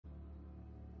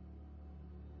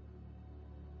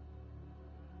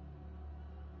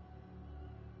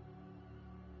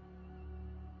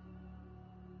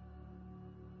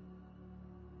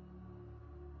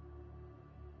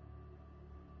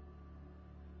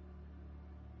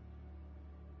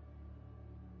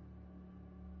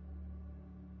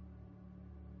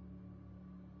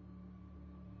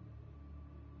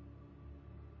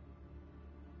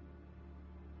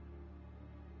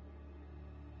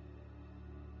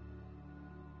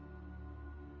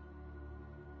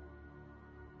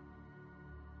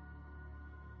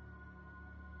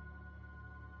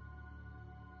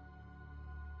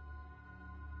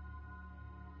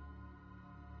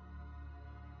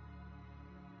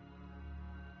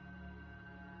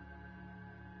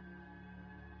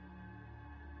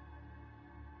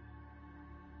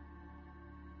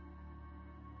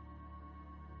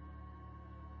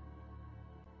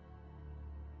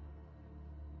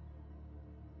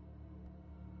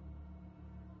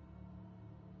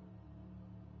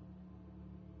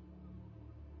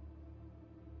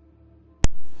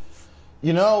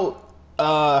You know,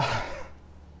 the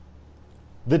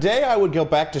day I would go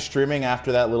back to streaming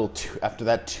after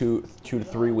that two to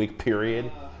 3 week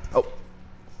period.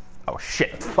 Oh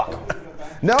shit! Fuck!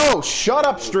 No! Shut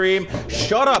up, stream!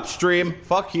 Shut up, stream!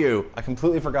 Fuck you! I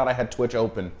completely forgot I had Twitch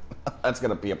open. That's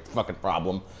gonna be a fucking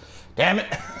problem. Damn it!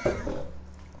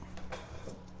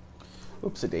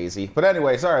 Oopsie daisy. But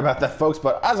anyway, sorry about that, folks.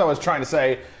 But as I was trying to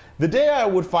say, the day I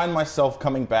would find myself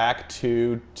coming back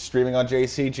to streaming on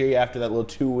JCG after that little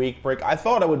 2-week break, I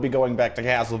thought I would be going back to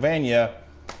Castlevania.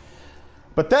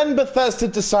 But then Bethesda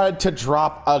decided to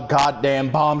drop a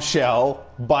goddamn bombshell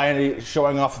by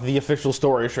showing off the official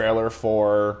story trailer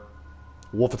for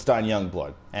Wolfenstein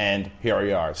Youngblood. And here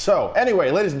we are. So,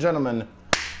 anyway, ladies and gentlemen,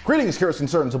 greetings, curious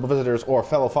concerns, simple visitors, or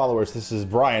fellow followers. This is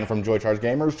Brian from Joy Charge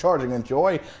Gamers, charging in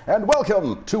joy, and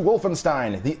welcome to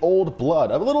Wolfenstein: The Old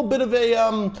Blood. A little bit of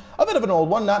an old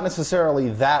one, not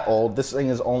necessarily that old. This thing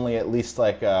is only at least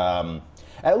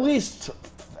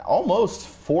almost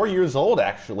 4 years old,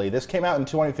 actually. This came out in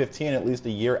 2015, at least a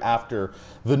year after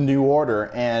the New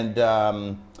Order, and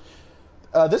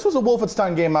this was a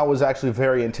Wolfenstein game I was actually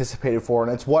very anticipated for,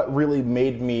 and it's what really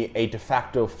made me a de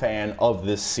facto fan of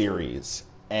this series.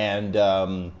 And, I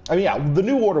mean, yeah, the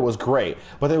New Order was great,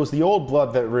 but there was the Old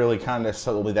Blood that really kind of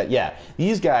sold me that, yeah,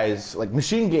 these guys, like,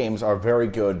 Machine Games are very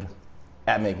good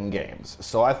at making games.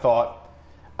 So I thought,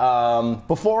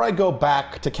 before I go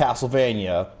back to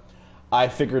Castlevania, I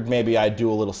figured maybe I'd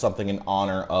do a little something in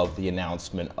honor of the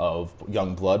announcement of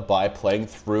Youngblood by playing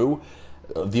through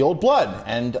the Old Blood.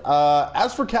 And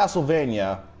as for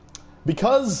Castlevania,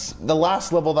 because the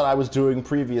last level that I was doing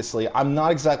previously, I'm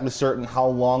not exactly certain how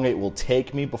long it will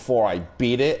take me before I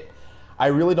beat it. I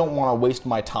really don't want to waste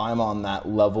my time on that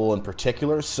level in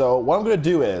particular. So what I'm going to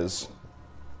do is,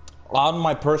 on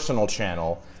my personal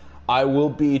channel, I will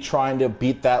be trying to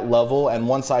beat that level, and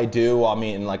once I do, I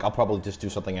mean, like, I'll probably just do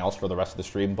something else for the rest of the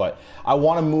stream, but I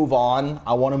want to move on.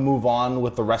 I want to move on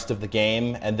with the rest of the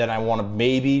game, and then I want to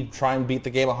maybe try and beat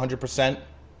the game 100%.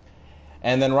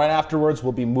 And then right afterwards,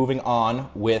 we'll be moving on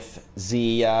with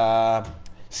the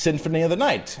Symphony of the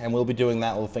Night, and we'll be doing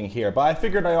that little thing here. But I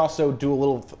figured I'd also do a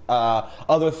little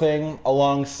other thing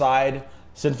alongside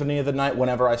Symphony of the Night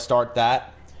whenever I start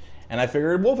that. And I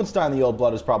figured Wolfenstein: The Old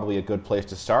Blood is probably a good place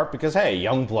to start because, hey,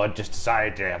 Youngblood just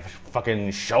decided to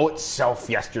fucking show itself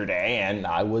yesterday, and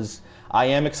I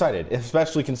am excited,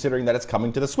 especially considering that it's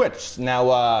coming to the Switch.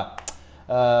 Now,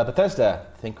 Bethesda,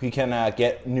 think we can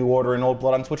get New Order and Old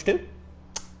Blood on Switch too?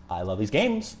 I love these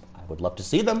games. I would love to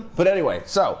see them. But anyway,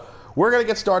 so we're going to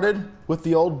get started with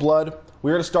The Old Blood.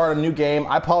 We're going to start a new game.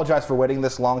 I apologize for waiting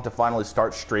this long to finally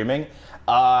start streaming.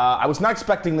 I was not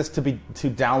expecting this to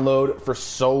download for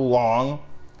so long,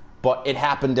 but it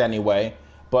happened anyway.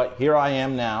 But here I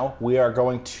am now. We are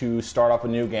going to start off a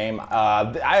new game.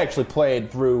 I actually played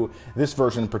through this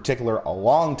version in particular a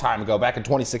long time ago. Back in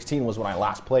 2016 was when I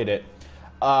last played it.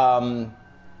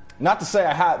 Not to say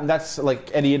that's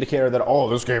like any indicator that, oh,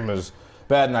 this game is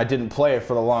bad and I didn't play it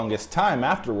for the longest time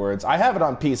afterwards. I have it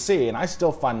on PC, and I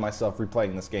still find myself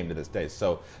replaying this game to this day.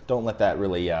 So don't let that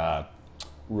really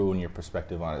ruin your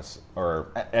perspective on it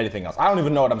or anything else. I don't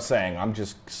even know what I'm saying. I'm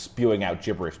just spewing out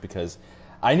gibberish because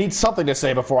I need something to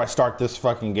say before I start this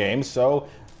fucking game, so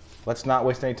let's not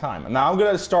waste any time. Now I'm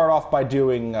gonna start off by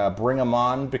doing Bring 'Em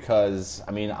On because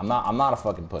I mean I'm not a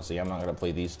fucking pussy. I'm not gonna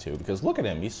play these two because look at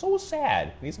him. He's so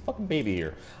sad. He's a fucking baby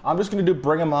here. I'm just gonna do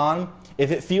Bring 'Em On.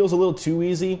 If it feels a little too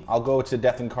easy, I'll go to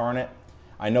Death Incarnate.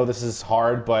 I know this is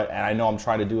hard, and I know I'm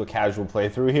trying to do a casual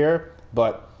playthrough here,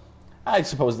 but I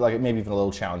suppose like maybe even a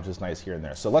little challenge is nice here and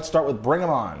there. So let's start with Bring 'Em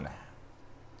On.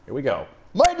 Here we go.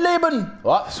 Mein Leben!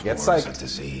 Oh, get psyched. A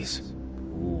disease.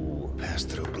 Passed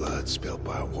through blood spilled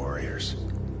by warriors.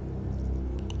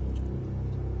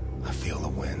 I feel the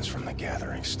winds from the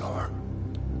gathering star.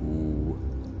 Ooh.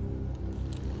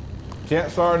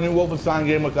 Can't start a new Wolfenstein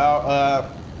game without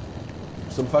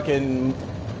some fucking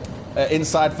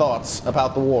inside thoughts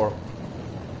about the war.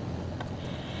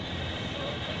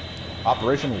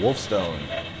 Operation Wolfstone.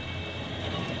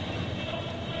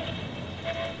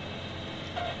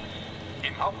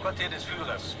 Im Hauptquartier des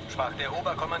Führers sprach der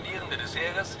Oberkommandierende des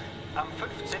Heeres am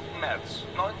 15. März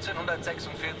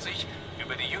 1946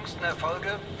 über die jüngsten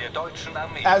Erfolge der deutschen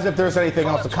Armee. As if there's anything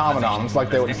else to comment on. It's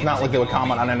not like they would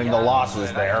comment on any of the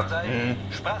losses there.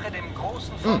 Sprach dem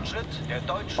großen Fortschritt der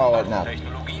deutschen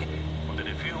Technologie unter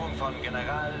der Führung von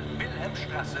General Wilhelm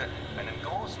Strasse einen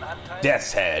großen Anteil.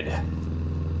 Death's Head.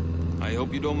 I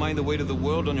hope you don't mind the weight of the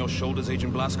world on your shoulders,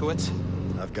 Agent Blazkowicz.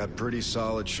 I've got pretty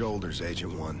solid shoulders,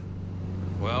 Agent 1.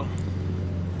 Well,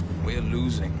 we're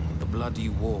losing the bloody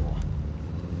war.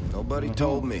 Nobody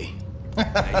told me.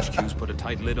 HQ's put a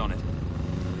tight lid on it.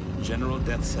 General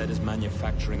Death's Head is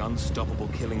manufacturing unstoppable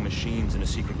killing machines in a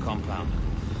secret compound.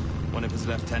 One of his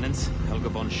lieutenants, Helga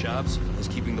von Schabs, is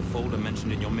keeping the folder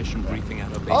mentioned in your mission briefing at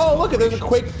her base. Oh, look, there's a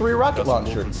Quake 3 rocket Dustin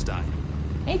launcher. Wolfenstein.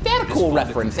 Ain't that a This cool folder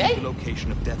reference, contains eh? the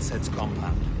location of Death's Head's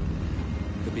compound.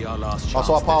 Could be our last chance.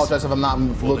 Also, I apologize if I'm not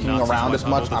Before the looking Nazis around wipe as out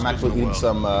much. all that's I'm good actually in the eating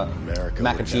some America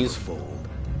mac would and cheese. never fold.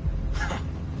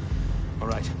 All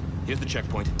right, here's the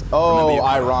checkpoint. Remember Oh, your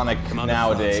cover. ironic Commander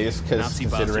nowadays, Franz, because Nazi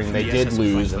considering bastard they from the did SS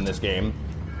lose Frankfurt. in this game.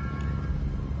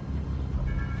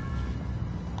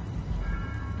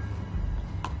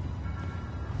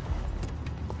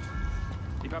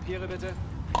 Die Papiere bitte.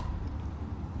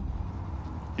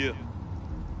 Hier.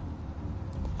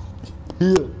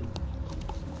 Hier.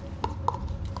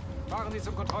 Fahren Sie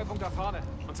zum Kontrollpunkt da vorne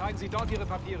und zeigen Sie dort Ihre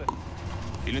Papiere.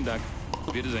 Vielen Dank.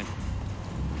 Wiedersehen.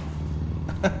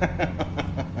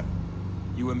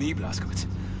 You and me, Blazkowicz.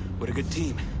 We're a good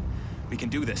team. We can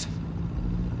do this.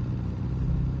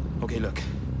 Okay, look.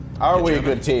 Are You're we a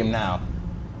German. good team now?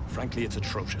 Frankly, it's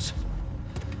atrocious.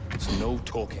 So no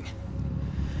talking.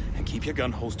 And keep your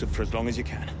gun holstered for as long as you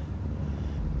can.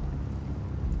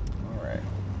 Alright.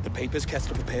 The papers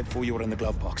Kessler prepared for you are in the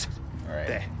glove box. Alright.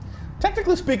 There.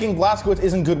 Technically speaking, Blazkowicz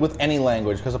isn't good with any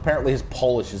language, because apparently his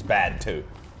Polish is bad, too.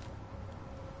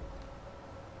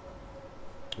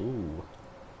 Ooh.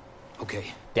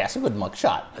 Okay, That's a good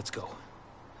mugshot. let's go.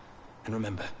 And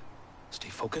remember, stay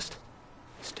focused,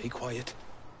 stay quiet,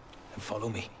 and follow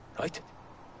me, right?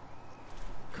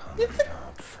 Come down,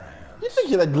 Franz. You think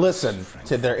you'd listen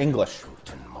to their English?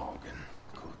 Guten Morgen.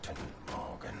 Guten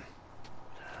Morgen.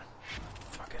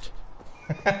 Fuck it.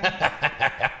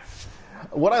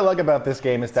 What I like about this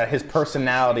game is that his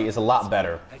personality is a lot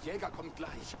better. Der Jäger kommt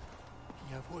gleich.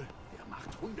 Jawohl, er macht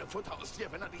Hundefutter aus dir,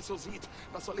 wenn er dich so sieht.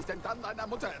 Was soll ich denn dann deiner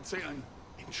Mutter erzählen?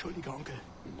 Entschuldige, Onkel.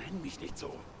 Nenn mich nicht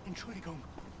so. Entschuldigung.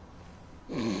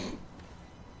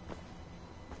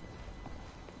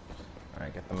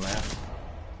 Alright, get the map.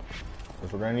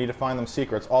 Because we're going to need to find them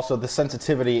secrets. Also, the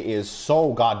sensitivity is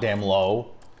so goddamn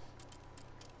low.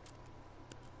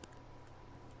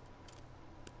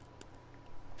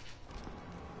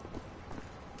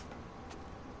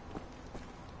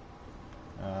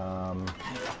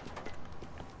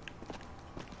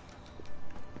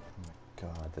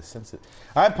 God, the sensitivity.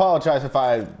 I apologize if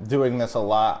I'm doing this a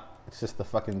lot. It's just the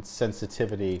fucking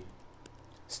sensitivity.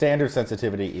 Standard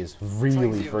sensitivity is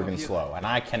really friggin' slow, and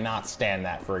I cannot stand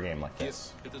that for a game like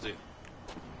this.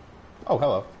 Oh,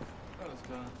 hello.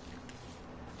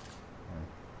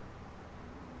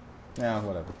 Yeah,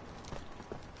 whatever.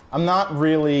 I'm not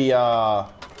really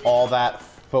all that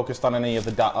focused on any of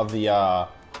the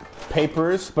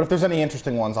papers, but if there's any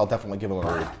interesting ones, I'll definitely give them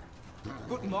a read.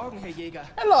 Guten Morgen, Herr Jäger.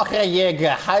 Hello, Herr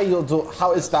Jäger.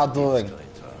 How is that doing?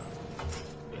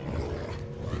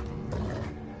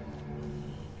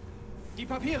 Die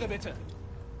Papiere bitte.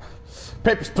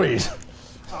 Papers, please.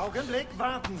 Augenblick,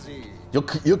 warten Sie.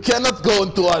 You cannot go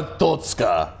into a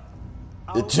Totska.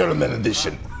 The German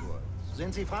edition.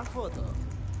 Sind Sie Frankfurter?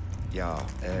 Ja,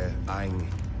 ein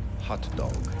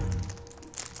Hotdog.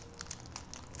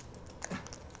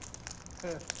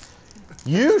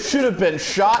 You should have been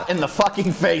shot in the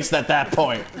fucking face at that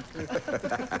point.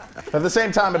 But at the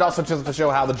same time, it also just to show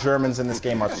how the Germans in this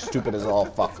game are stupid as all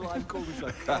fuck. So ein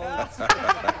komischer Kauz.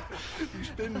 Die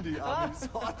spinnen, die Amis.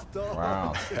 Hotdog.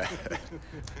 Wow.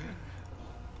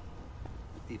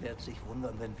 Die wird sich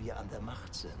wundern, wenn wir an der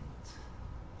Macht sind.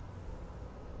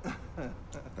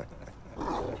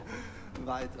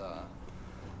 Weiter.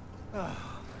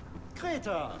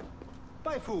 Kreta.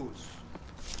 Bei Fuß.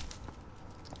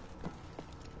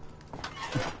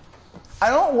 I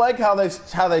don't like how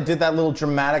they did that little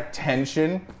dramatic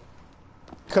tension.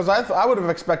 Because I would have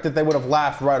expected they would have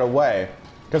laughed right away.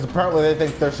 Because apparently they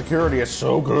think their security is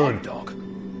so good. Dog.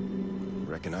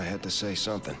 Reckon I had to say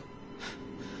something.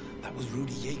 That was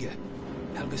Rudy Jaeger,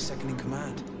 Helga's second in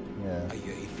command. Yeah. I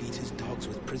hear he feeds his dogs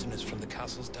with prisoners from the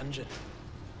castle's dungeon.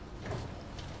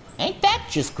 Ain't that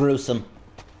just gruesome?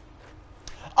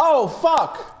 Oh,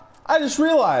 fuck! I just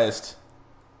realized.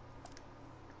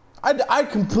 I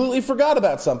completely forgot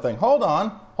about something. Hold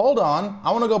on.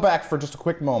 I want to go back for just a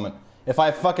quick moment. If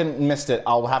I fucking missed it,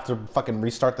 I'll have to fucking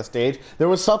restart the stage. There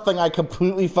was something I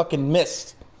completely fucking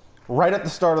missed right at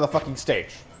the start of the fucking stage.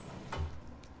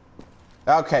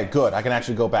 Okay, good. I can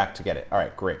actually go back to get it.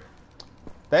 Alright, great.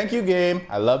 Thank you, game.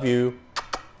 I love you.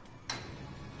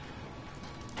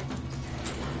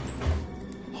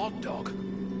 Hot dog.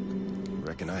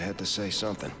 Reckon I had to say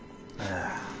something.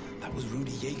 That was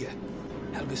Rudy Jaeger,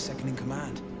 Helga's second in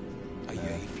command. I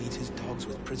hear he feeds his dogs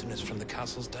with prisoners from the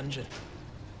castle's dungeon.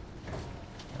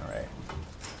 Alright.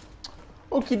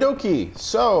 Okie dokie.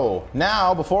 So,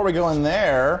 now, before we go in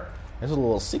there, there's a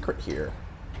little secret here.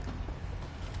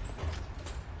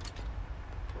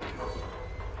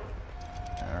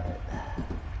 Alright.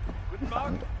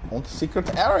 On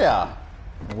secret area.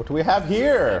 What do we have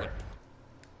here?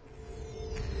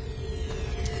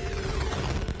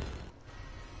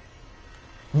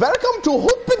 Welcome to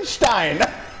WOLFENSTEIN!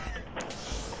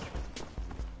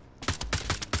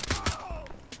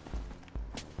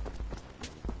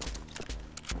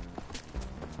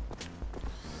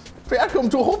 Welcome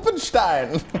to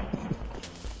WOLFENSTEIN!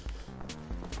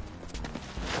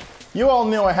 You all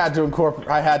knew I had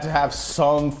to have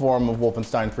some form of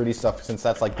Wolfenstein 3D stuff, since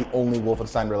that's like the only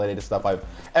Wolfenstein related stuff I've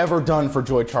ever done for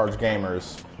Joy Charge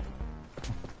gamers.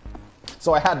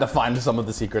 So I had to find some of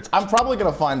the secrets. I'm probably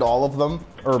gonna find all of them,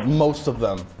 or most of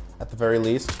them, at the very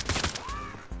least.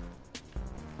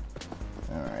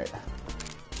 Alright.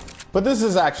 But this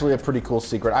is actually a pretty cool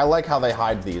secret. I like how they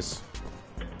hide these.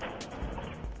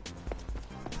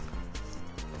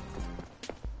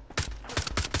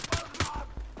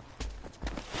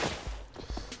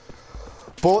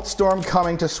 Bulletstorm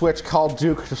coming to Switch, called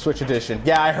Duke to Switch Edition.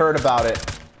 Yeah, I heard about it.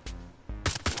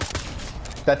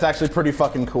 That's actually pretty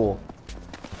fucking cool.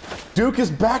 Duke is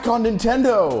back on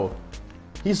Nintendo!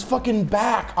 He's fucking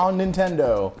back on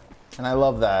Nintendo. And I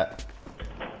love that.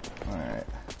 Alright.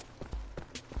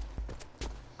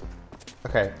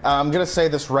 Okay, I'm gonna say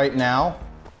this right now.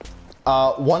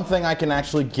 One thing I can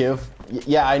actually give...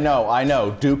 Yeah, I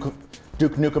know. Duke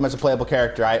Nukem as a playable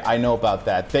character. I know about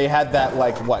that. They had that,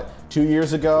 like, what, 2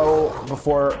 years ago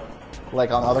before,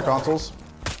 like, on other consoles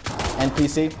and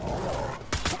PC?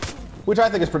 Which I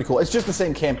think is pretty cool. It's just the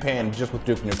same campaign, just with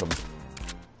Duke Nukem.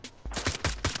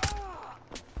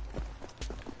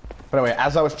 But anyway,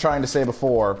 as I was trying to say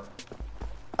before,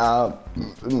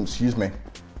 excuse me.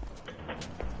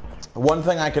 One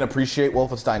thing I can appreciate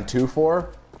Wolfenstein 2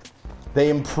 for, they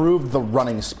improved the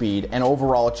running speed, and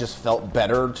overall it just felt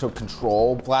better to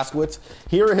control Blazkowicz.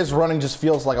 Here, his running just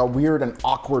feels like a weird and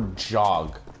awkward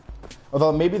jog.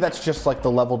 Although maybe that's just like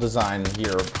the level design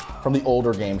here from the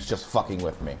older games just fucking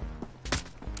with me.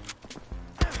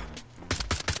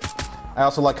 I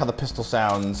also like how the pistol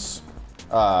sounds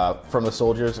from the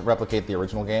soldiers replicate the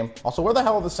original game. Also, where the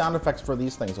hell are the sound effects for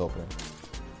these things opening?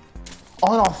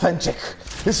 Unauthentic!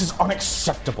 This is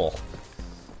unacceptable!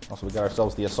 Also, we got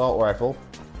ourselves the assault rifle.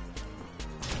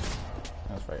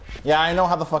 That's right. Yeah, I know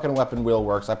how the fucking weapon wheel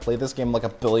works. I played this game like a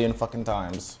billion fucking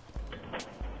times.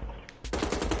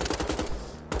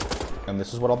 And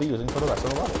this is what I'll be using for the rest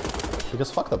of the level.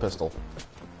 Because fuck the pistol.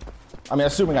 I mean,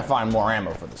 assuming I find more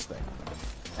ammo for this thing.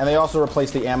 And they also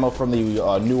replaced the ammo from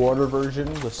the New Order version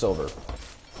with silver.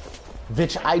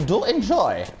 Which I do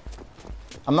enjoy.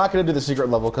 I'm not gonna do the secret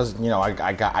level because, you know, I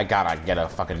gotta get a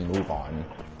fucking move on.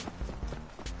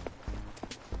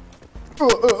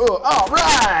 All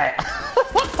right!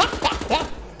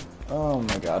 Oh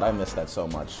my god, I miss that so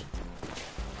much.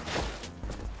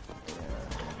 Yeah.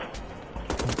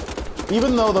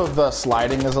 Even though the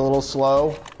sliding is a little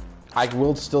slow, I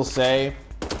will still say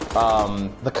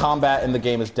the combat in the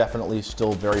game is definitely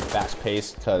still very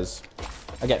fast-paced, because,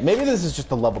 again, maybe this is just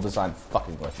the level design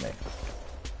fucking with me.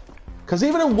 Because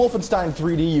even in Wolfenstein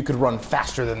 3D, you could run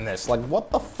faster than this. Like, what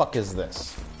the fuck is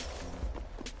this?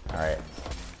 Alright.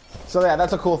 So yeah,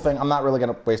 that's a cool thing. I'm not really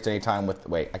going to waste any time with...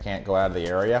 Wait, I can't go out of the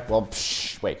area? Well,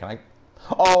 wait, can I...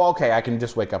 Oh, okay, I can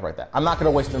just wake up right there. I'm not going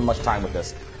to waste much time with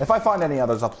this. If I find any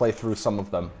others, I'll play through some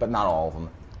of them, but not all of them.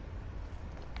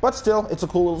 But still, it's a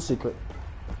cool little secret.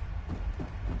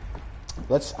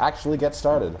 Let's actually get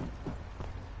started.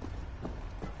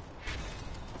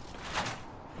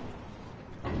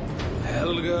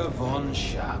 Helga von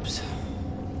Schabs.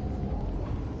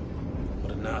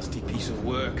 What a nasty piece of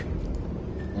work.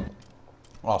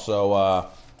 Also,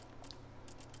 I'll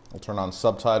turn on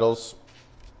subtitles.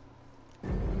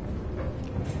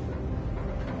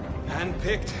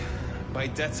 Handpicked by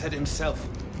Death's Head himself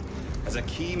as a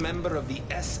key member of the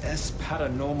SS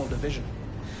Paranormal Division.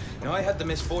 Now, I had the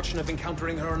misfortune of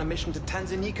encountering her on a mission to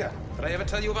Tanzania. Did I ever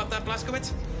tell you about that,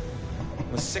 Blazkowicz?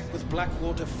 Was sick with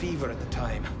blackwater fever at the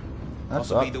time.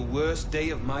 Possibly the worst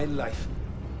day of my life.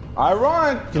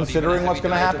 Ironic, considering what's going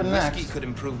to happen next. Whiskey could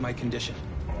improve my condition,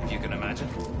 if you can imagine.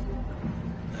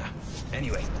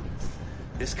 Anyway,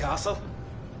 this castle,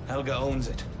 Helga owns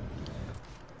it.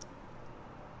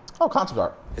 Oh, concept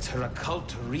art. It's her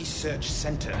occult research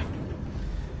center.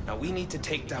 Now, we need to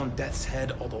take down Death's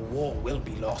Head or the war will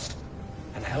be lost.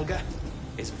 And Helga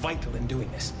is vital in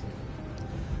doing this.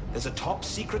 There's a top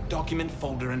secret document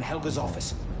folder in Helga's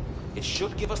office. It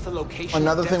should give us the location.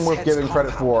 Another thing worth giving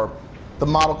credit for, the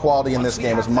model quality in this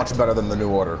game is much better than the New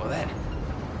Order. Well then,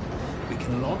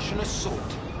 can launch an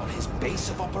assault on his base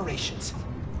of operations.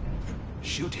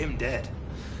 Shoot him dead.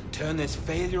 Turn this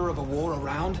failure of a war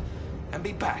around, and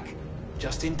be back,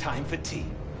 just in time for tea.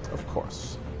 Of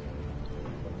course.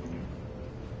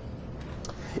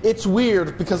 It's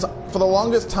weird, because for the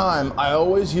longest time, I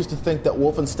always used to think that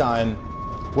Wolfenstein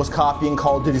was copying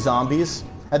Call of Duty Zombies,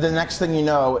 and the next thing you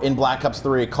know, in Black Ops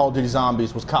 3, Call of Duty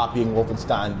Zombies was copying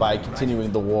Wolfenstein by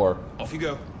continuing the war. Off you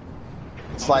go.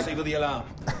 It's I'll like... disable the alarm.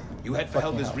 You head for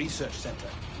Helga's research center.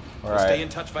 All We'll right. stay in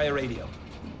touch via radio,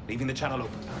 leaving the channel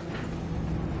open.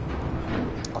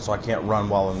 Also, I can't run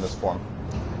well in this form.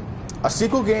 A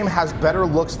sequel game has better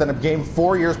looks than a game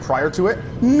 4 years prior to it?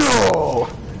 No!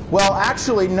 Well,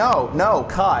 actually, no,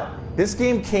 cut. This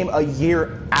game came a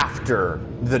year after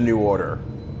the New Order.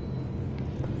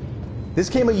 This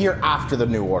came a year after the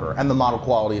New Order, and the model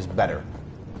quality is better.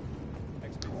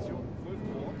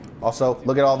 Also,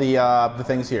 look at all the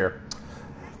things here.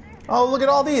 Oh, look at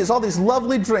all these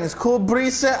lovely drinks. Cool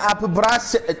Brise,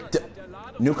 Apabrace,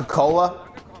 Nuka-Cola.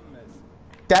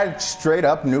 That straight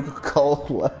up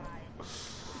Nuka-Cola.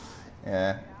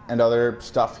 Yeah, and other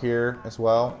stuff here as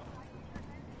well.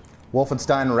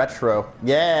 Wolfenstein Retro.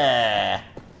 Yeah.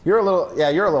 You're a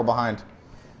little behind.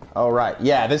 Oh, right.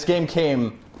 Yeah, this game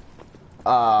came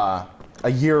a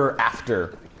year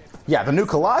after. Yeah, the new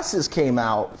Colossus came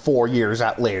out 4 years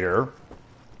later.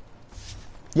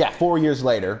 Yeah, 4 years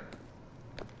later.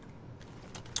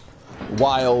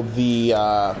 While the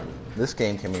this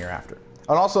game came a year after.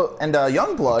 And also,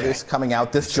 Youngblood is coming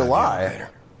out this July.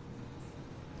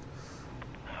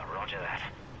 Roger that.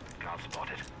 Guard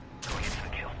spotted. Going in for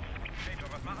the kill.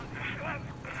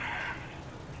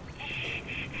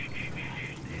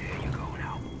 There you go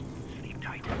now. Sleep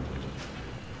tight.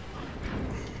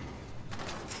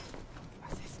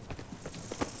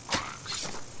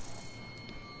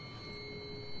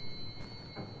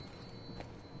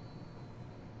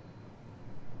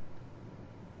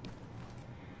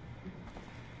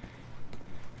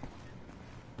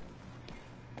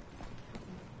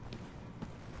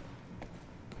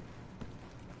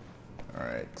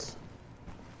 Alright.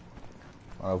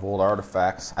 A lot of old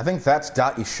artifacts. I think that's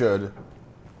dot you should.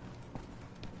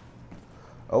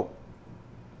 Oh.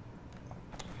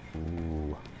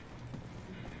 Ooh.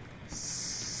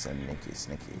 Sneaky,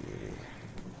 sneaky.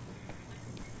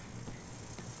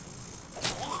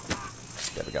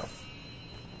 There we go.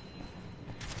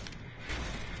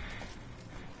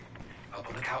 Up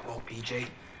on the catwalk, BJ.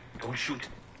 Don't shoot.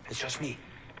 It's just me.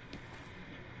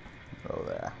 Go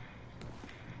there.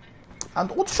 And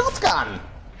old shotgun!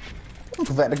 And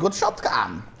very good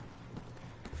shotgun.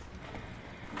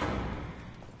 I'll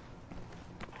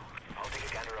take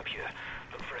a gander up here.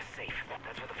 Look for a safe.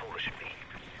 That's where the folder should be.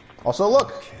 Also,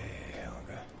 look. Okay,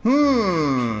 Helga.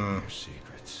 Your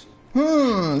secrets.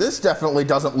 This definitely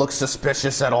doesn't look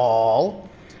suspicious at all.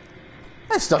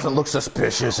 This doesn't look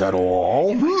suspicious at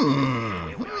all.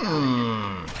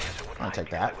 I'll take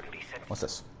that. What's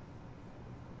this?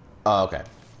 Oh, okay.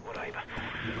 Would I?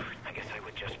 I guess I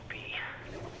would just be.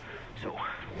 So,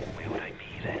 where would I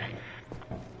be then?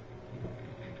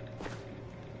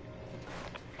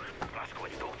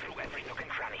 Blazkowicz dove through every nook and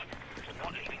cranny.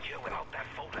 Not leaving here without that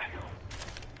folder.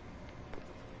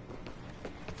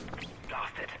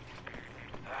 Blast it.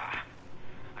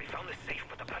 I found the safe,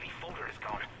 but the bloody folder is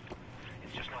gone.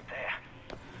 It's just not there.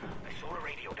 I saw a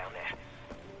radio down there.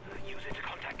 Use it to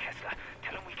contact Kessler.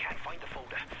 Tell him we can't find the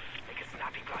folder. Make it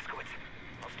snappy, Blazkowicz.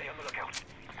 I'll stay on the lookout.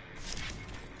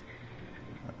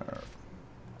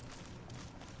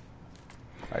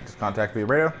 Alright, just contact me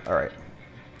radio. Alright.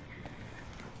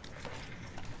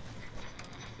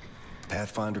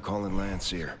 Pathfinder calling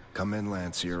Landseer. Come in,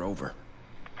 Landseer. Over.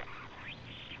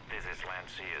 This is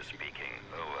Landseer speaking.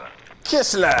 Over.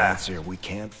 Kissler! Landseer, we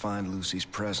can't find Lucy's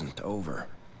present. Over.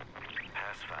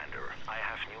 Pathfinder, I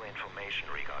have new information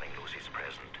regarding Lucy's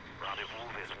present.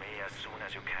 Rendezvous with me as soon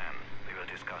as you can. We will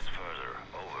discuss further.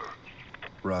 Over.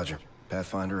 Roger.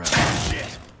 Pathfinder out.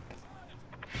 Shit!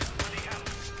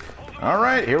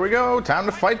 Alright, here we go. Time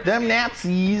to fight them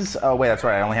Nazis. Oh, wait, that's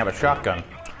right. I only have a shotgun.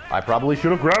 I probably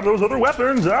should have grabbed those other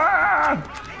weapons. Ah!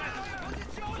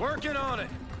 Working on it.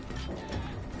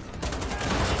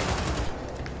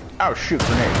 Oh, shoot,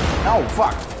 grenade. Oh,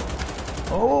 fuck.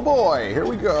 Oh, boy. Here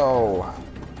we go.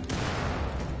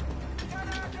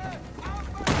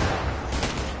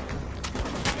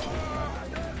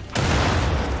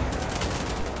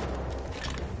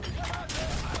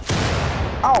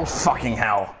 Oh, fucking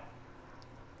hell.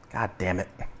 God damn it.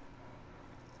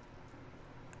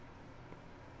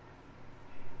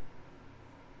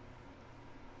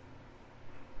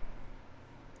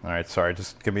 All right, sorry.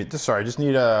 Just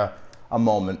need a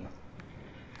moment.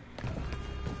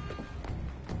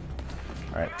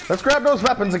 Alright, let's grab those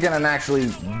weapons again and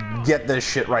actually get this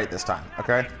shit right this time,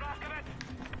 okay?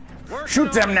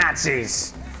 Shoot them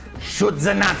Nazis! Shoot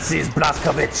the Nazis,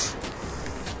 Blazkowicz!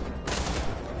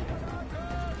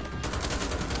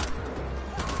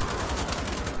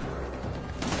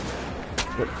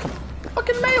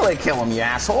 Fucking melee kill them, you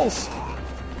assholes!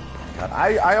 God,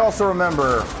 I also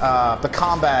remember the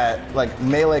combat, like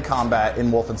melee combat in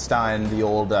Wolfenstein, the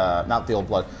old, not the old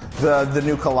Blood, the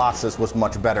new Colossus was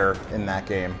much better in that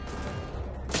game.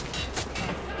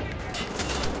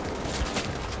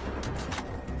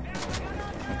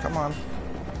 Come on.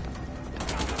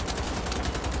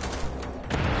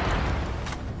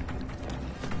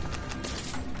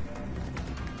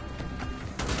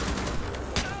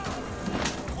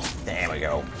 There we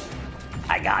go.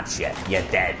 I got you. You're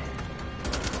dead.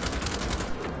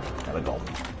 There we go.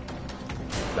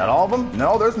 Is that all of them?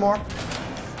 No, there's more.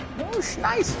 Oh,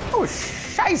 nice. Oh,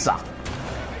 scheisse.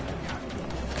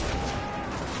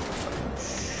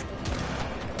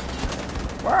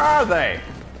 Where are they?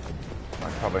 I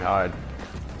should probably hide.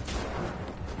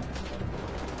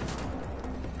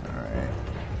 Alright.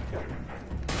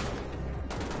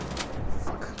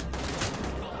 Fuck.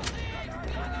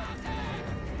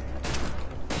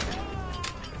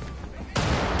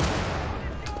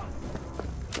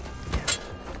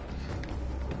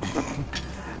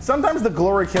 Sometimes the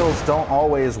glory kills don't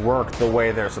always work the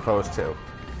way they're supposed to.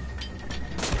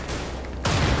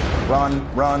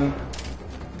 Run, run.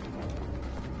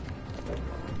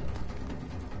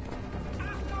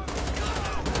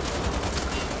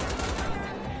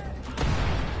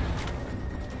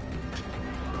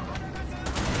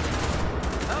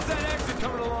 How's that exit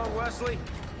coming along, Wesley?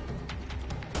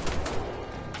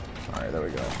 Alright, there we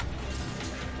go.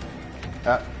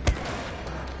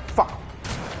 Fuck.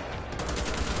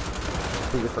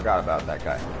 Completely forgot about that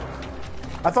guy.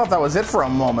 I thought that was it for a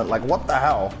moment. Like, what the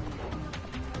hell?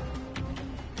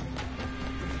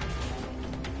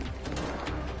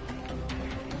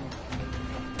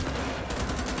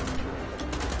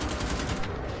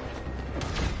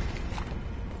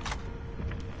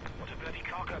 What a bloody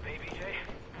cocker, baby, Jay.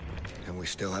 And we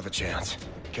still have a chance.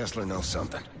 Kessler knows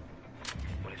something.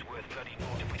 Well, it's worth bloody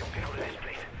naught if we don't get out of this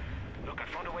place. Look, I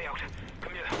found a way out.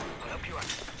 Come here, I'll help you out.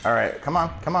 Alright, come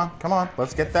on, come on, come on.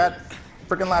 Let's get that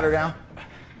freaking ladder down.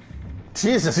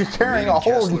 Jesus, you're carrying a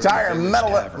whole entire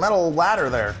metal ladder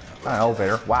there. Not an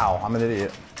elevator. Wow, I'm an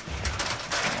idiot.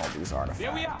 All these artifacts.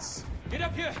 Here we are. Get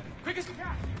up here, quick as you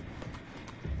can.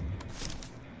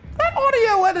 That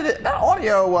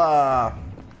audio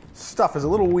stuff is a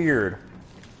little weird.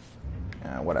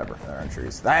 Yeah, whatever. There are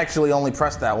entries. I actually only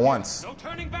pressed that once. No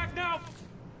turning back now.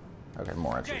 Okay,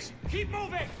 more Okay, entries. keep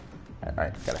moving.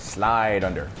 Alright, gotta slide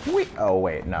under. Whee! Oh,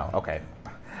 wait, no, okay.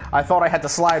 I thought I had to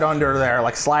slide under there,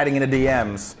 like sliding into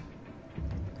DMs.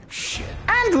 Shit.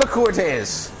 And look who it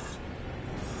is!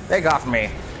 They got me.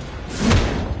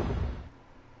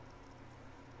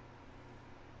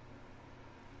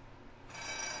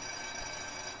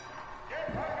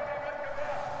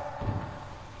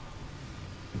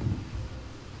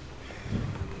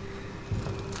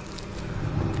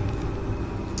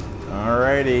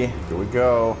 Alrighty, here we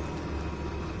go.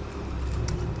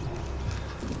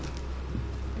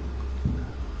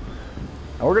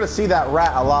 And we're gonna see that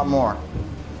rat a lot more.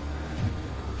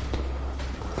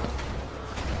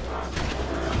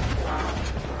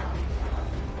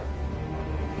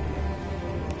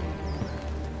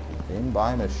 Game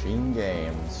by Machine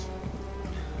Games.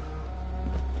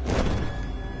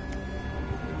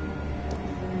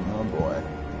 Oh boy.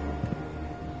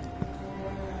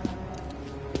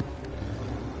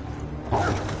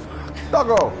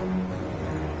 Doggo!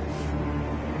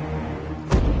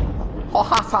 Oh,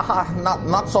 ha ha ha!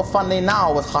 Not so funny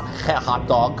now with hot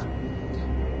dog.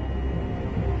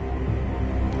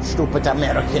 Stupid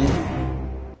American.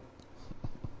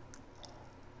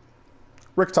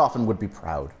 Richtofen would be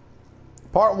proud.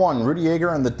 Part 1, Rudy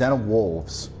Yeager and the Den of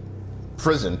Wolves.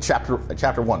 Prison, chapter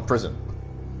 1, Prison.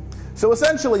 So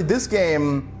essentially, this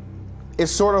game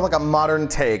is sort of like a modern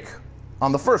take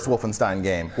on the first Wolfenstein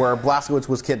game, where Blazkowicz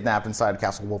was kidnapped inside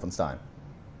Castle Wolfenstein.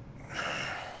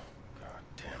 God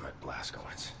damn it,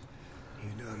 Blazkowicz.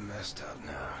 You done messed up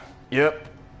now. Yep.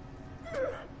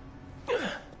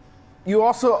 You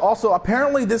also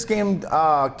apparently this game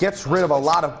gets rid of a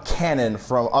lot of canon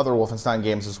from other Wolfenstein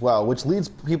games as well, which leads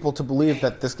people to believe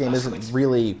that this game isn't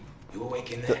really You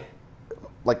awake in there?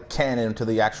 like canon to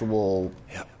the actual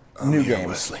Yep. new here, games.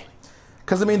 Wesley.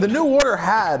 Because I mean, the New Order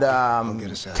had get us out of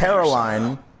here Caroline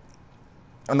somehow.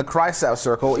 and the Kreisau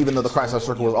Circle, even though the Kreisau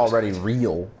Circle was already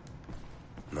real.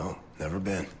 No, never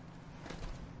been.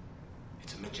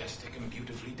 It's a majestic and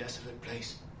beautifully desolate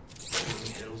place.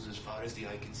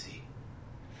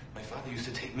 My father used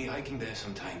to take me hiking there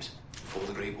sometimes, before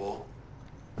the Great War.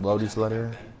 Lodi's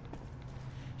letter.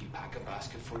 He'd pack a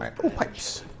basket full Alright, of oh, bread and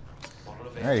pipes. cheddar, bottle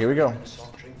of Alright, here we go. and a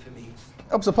soft drink for me.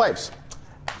 Oops, the pipes.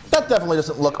 That definitely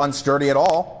doesn't look unsturdy at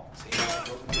all. Seeing I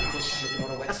broke my foot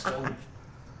on a wet stone.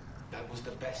 That was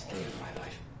the best day of my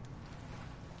life.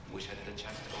 Wish I had a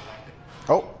chance to go back.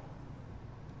 Oh.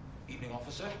 Evening,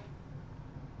 officer.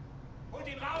 Holt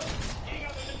ihn raus!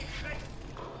 Jäger sind nicht schlecht!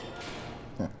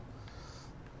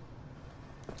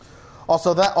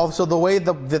 Also, the way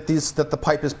that the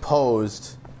pipe is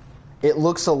posed, it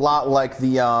looks a lot like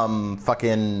the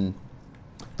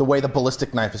the way the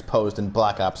ballistic knife is posed in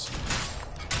Black Ops,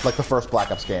 like the first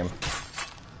Black Ops game.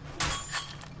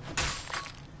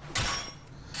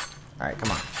 All right,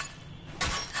 come on.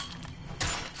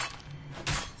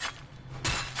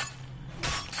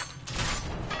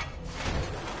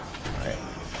 All right.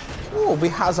 Ooh, we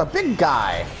has a big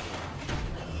guy.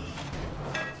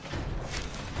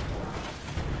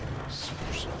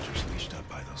 Super soldiers leashed up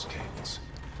by those cables.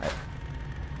 Right.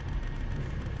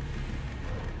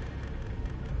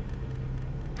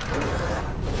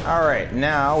 All right,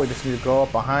 now we just need to go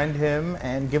up behind him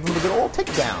and give him the good old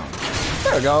takedown.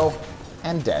 There we go.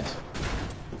 And dead.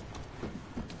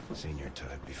 Seen your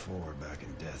type before back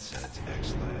in Death's Head's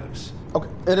X-Labs.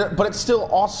 Okay, but it still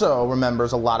also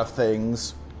remembers a lot of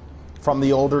things from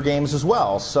the older games as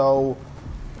well, so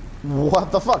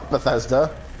what the fuck,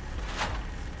 Bethesda?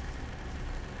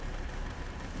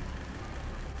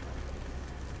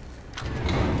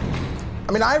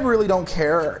 I mean, I really don't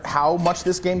care how much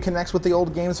this game connects with the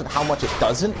old games and how much it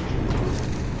doesn't.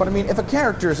 But I mean, if a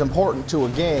character is important to a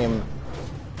game,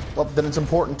 well, then it's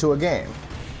important to a game.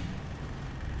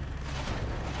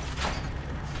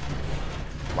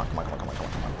 Come on, come on, come on, come on, come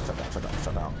on, come on. Shut down, shut down,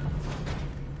 shut down.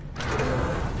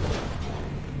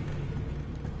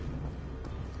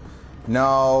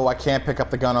 No, I can't pick up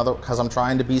the gun because I'm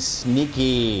trying to be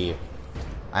sneaky.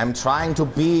 I'm trying to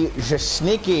be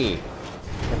sneaky.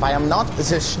 If I am not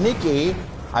sneaky,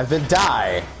 I will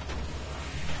die.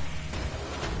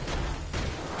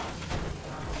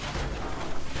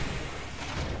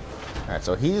 Alright,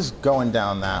 so he's going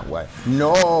down that way.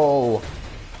 No!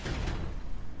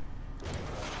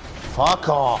 Fuck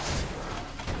off!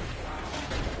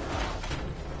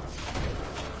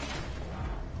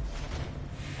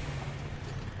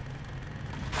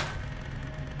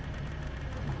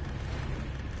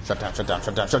 Shut down, shut down,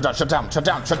 shut down, shut down, shut down, shut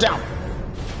down, shut down!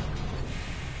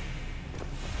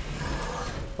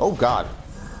 Oh god.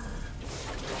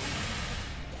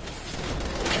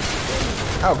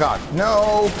 Oh god,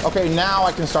 no! Okay, now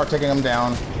I can start taking them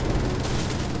down.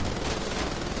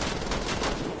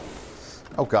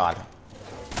 Oh god.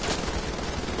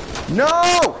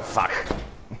 No! Fuck.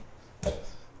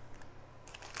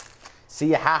 See,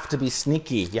 you have to be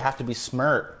sneaky. You have to be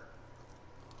smart.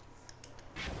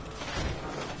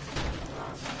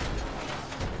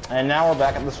 And now we're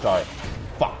back at the start.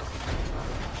 Fuck.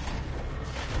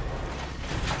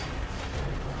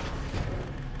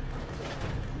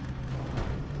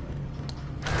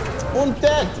 Und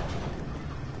dead.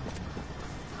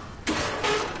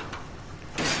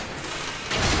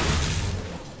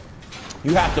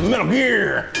 You have to Metal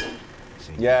Gear.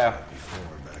 Yeah.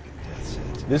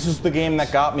 This is the game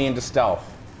that got me into stealth.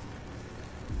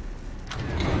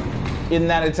 In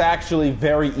that it's actually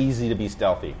very easy to be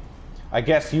stealthy. I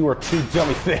guess you were too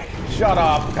dummy thick. Shut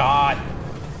up, God.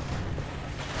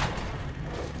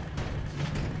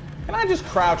 Can I just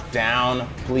crouch down,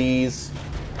 please?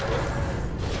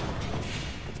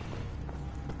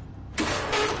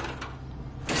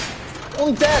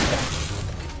 Only dead.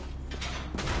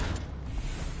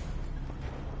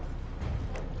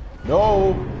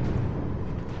 No.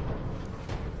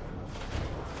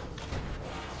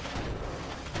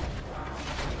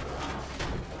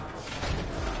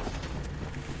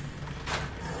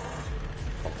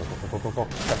 Go.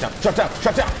 Shut down, shut down,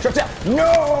 shut down, shut down.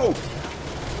 No!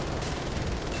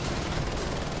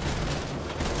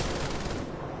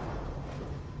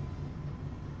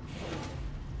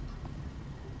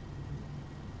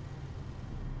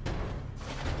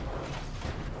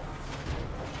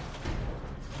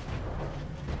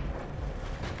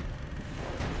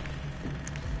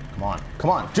 Come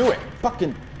on, do it!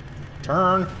 Fucking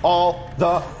turn all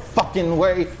the fucking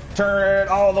way. Turn it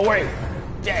all the way.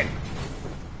 Dead.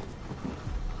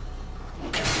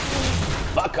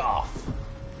 Fuck off.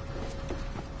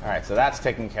 Alright, so that's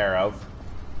taken care of.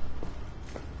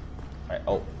 Alright,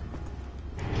 oh.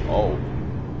 Oh.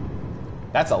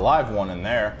 That's a live one in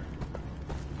there.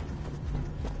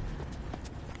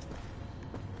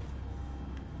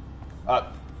 What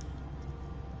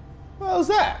was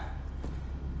that?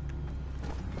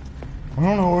 I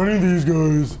don't know any of these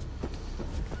guys.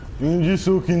 I'm just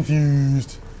so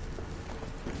confused.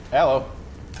 Hello.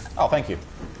 Oh, thank you.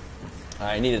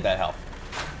 I needed that help.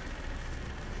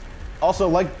 Also,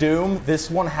 like Doom, this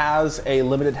one has a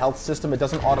limited health system. It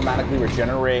doesn't automatically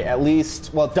regenerate, at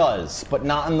least, well, it does, but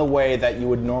not in the way that you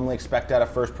would normally expect out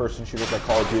of first-person shooters like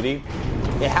Call of Duty.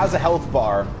 It has a health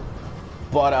bar,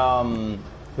 but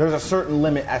there's a certain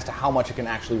limit as to how much it can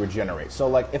actually regenerate. So,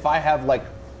 like, if I have, like,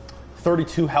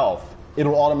 32 health,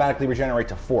 it'll automatically regenerate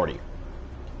to 40.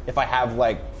 If I have,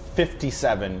 like,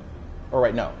 57, or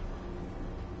wait, no.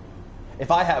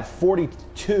 If I have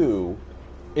 42,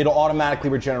 it'll automatically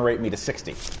regenerate me to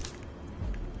 60.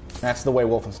 That's the way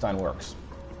Wolfenstein works.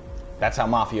 That's how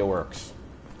Mafia works.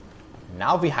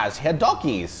 Now we has here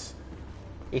doggies.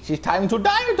 It is time to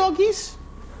die, doggies.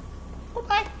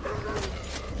 Goodbye.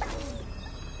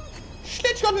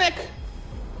 Slit your neck.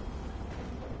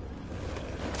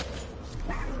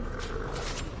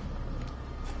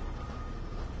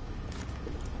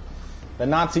 The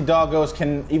Nazi doggos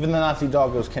even the Nazi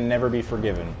doggos can never be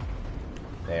forgiven.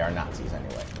 They are Nazis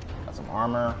anyway. Got some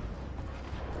armor.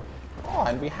 Oh,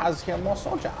 and we has here more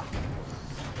soldier.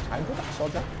 Time to die,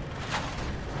 soldier.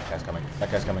 That guy's coming.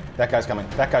 That guy's coming. That guy's coming.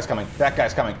 That guy's coming. That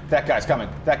guy's coming. That guy's coming.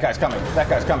 That guy's coming. That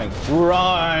guy's coming.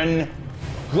 Run!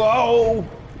 Go!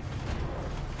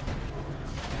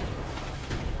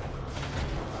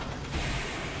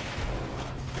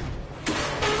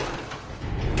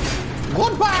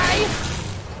 Goodbye!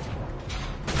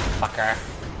 Fucker.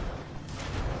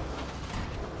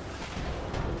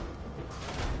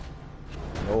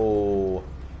 No.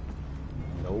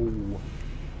 No.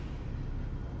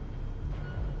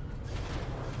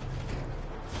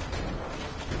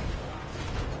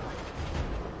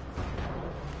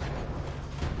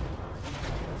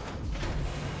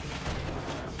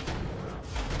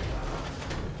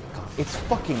 It's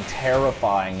fucking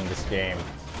terrifying in this game.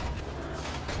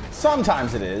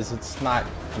 Sometimes it is. It's not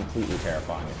completely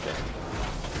terrifying.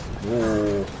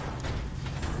 Whoa.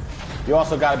 You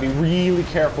also got to be really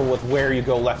careful with where you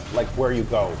go left, like where you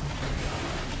go.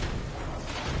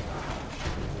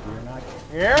 If you're not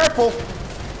careful,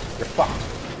 you're fucked.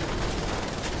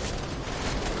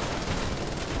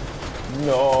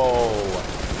 No.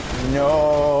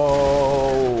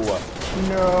 No.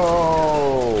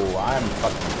 No. I'm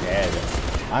fucking dead.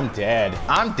 I'm dead.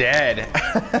 I'm dead.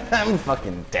 I'm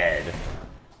fucking dead.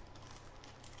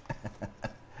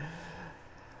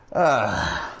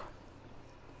 I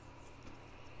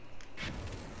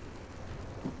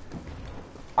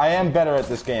am better at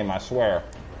this game, I swear.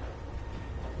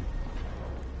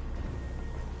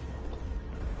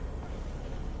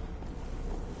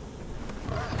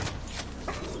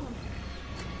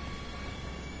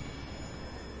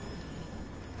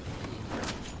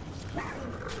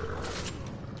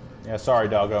 Yeah, sorry,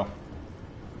 doggo.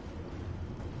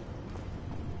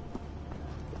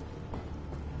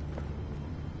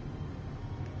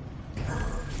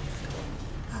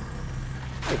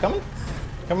 Hey, coming?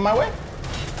 Coming my way?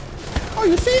 Oh,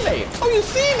 you see me! Oh, you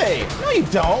see me! No, you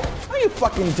don't! No, you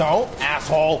fucking don't,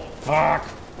 asshole! Fuck!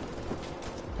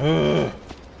 Ugh.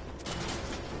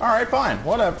 Alright, fine.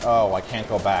 Whatever. Oh, I can't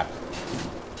go back.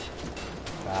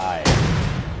 Die.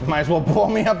 Might as well blow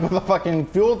me up with a fucking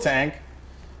fuel tank.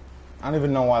 I don't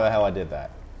even know why the hell I did that.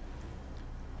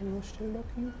 Are you still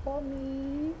looking for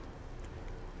me?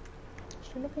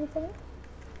 Still looking for me?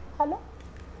 Hello?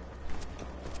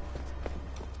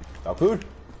 Dog food?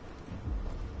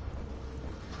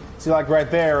 See, like right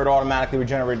there, it automatically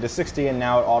regenerated to 60, and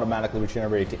now it automatically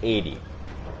regenerated to 80.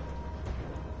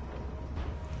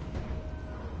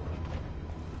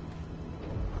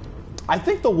 I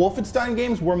think the Wolfenstein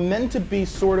games were meant to be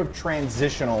sort of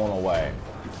transitional in a way,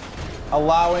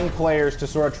 allowing players to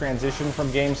sort of transition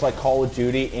from games like Call of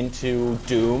Duty into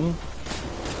Doom.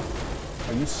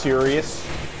 Are you serious?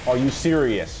 Are you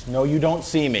serious? No, you don't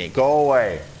see me. Go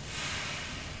away.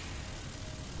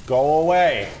 Go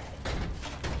away.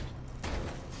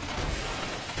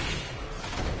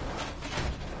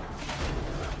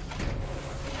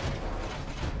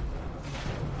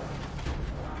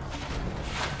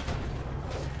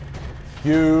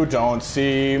 You don't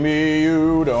see me,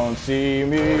 you don't see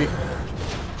me.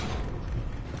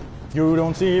 You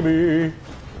don't see me,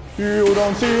 you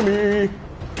don't see me.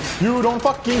 You don't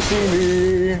fucking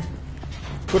see me.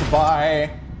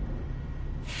 Goodbye.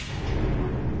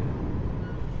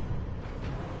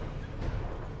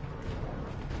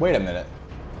 Wait a minute.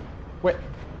 Wait.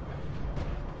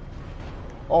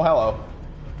 Oh, hello.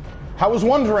 I was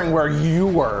wondering where you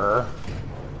were.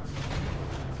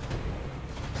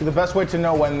 See, the best way to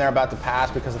know when they're about to pass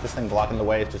because of this thing blocking the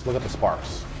way is just look at the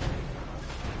sparks.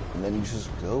 And then you just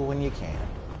go when you can.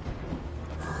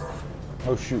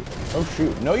 Oh shoot. Oh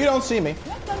shoot. No, you don't see me.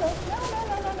 No.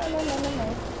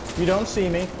 You don't see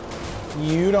me.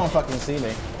 You don't fucking see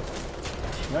me.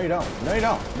 No, you don't. No, you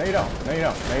don't. No, you don't. No, you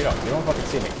don't. No, you don't. You don't fucking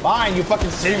see me. Fine, you fucking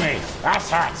see me. That's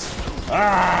hot.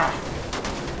 Ah!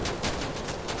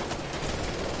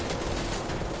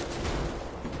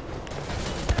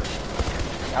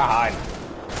 God.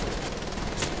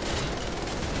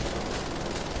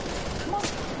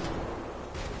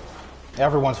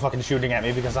 Everyone's fucking shooting at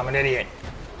me because I'm an idiot.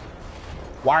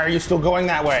 Why are you still going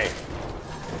that way?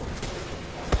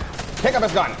 Pick up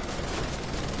his gun.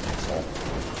 Asshole.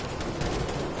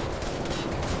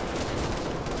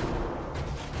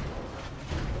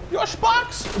 Your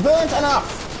sparks weren't enough.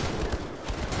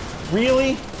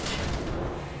 Really?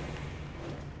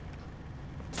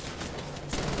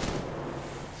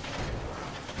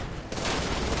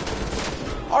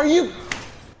 Are you?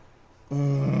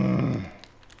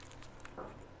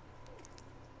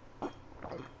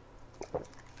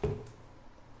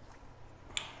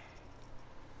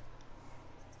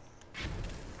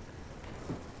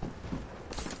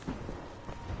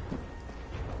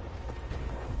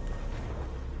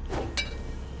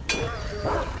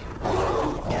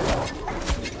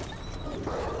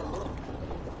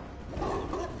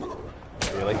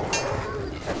 Really?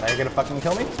 That's how you're gonna fucking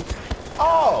kill me?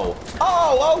 Oh!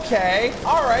 Oh, okay.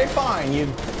 Alright, fine. You...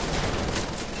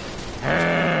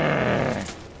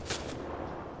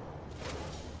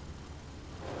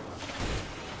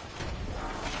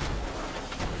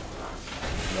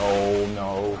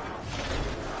 No.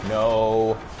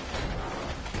 No.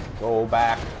 Go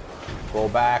back. Go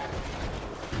back.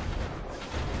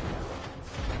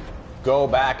 Go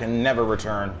back and never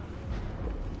return.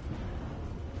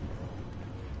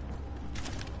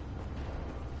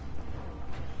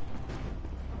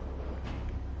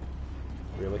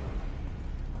 Really?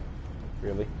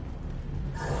 Really?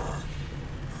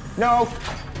 No!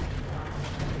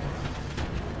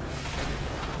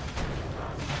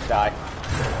 Die.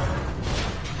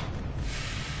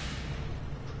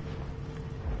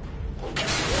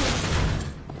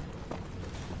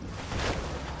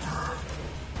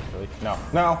 Really? No.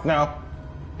 No, no.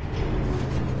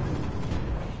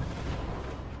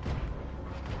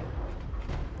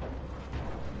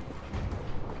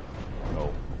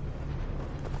 No.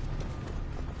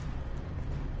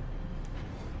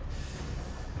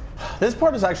 This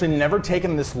part has actually never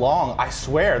taken this long. I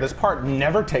swear, this part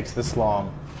never takes this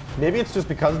long. Maybe it's just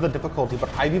because of the difficulty, but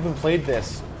I've even played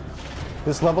this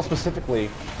level specifically,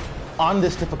 on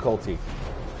this difficulty,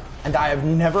 and I have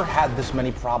never had this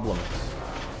many problems.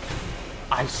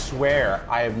 I swear,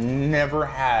 I have never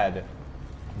had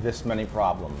this many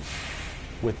problems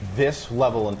with this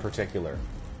level in particular.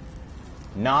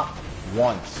 Not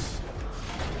once.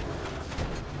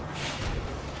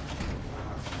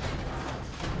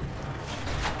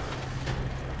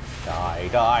 Die,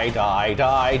 die, die,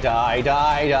 die, die,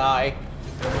 die, die.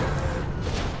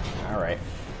 Alright.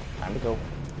 Time to go.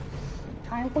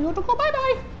 Time for you to go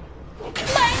bye-bye.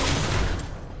 Bye.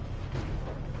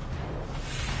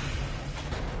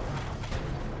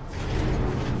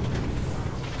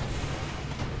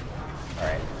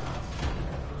 Alright.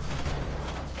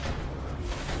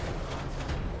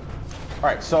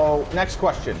 Alright, so next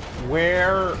question.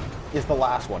 Where is the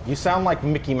last one? You sound like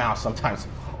Mickey Mouse sometimes.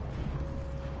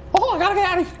 Oh, I gotta get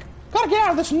out of here. Gotta get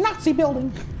out of this Nazi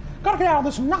building. Gotta get out of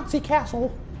this Nazi castle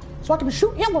so I can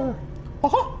shoot Hitler.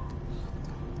 Uh-huh.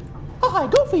 Hi,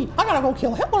 Goofy. I gotta go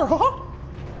kill Hitler. Uh-huh.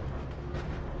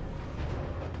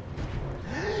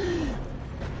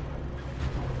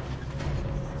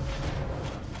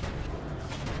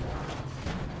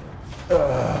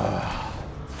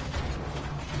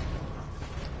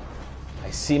 I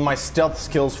see my stealth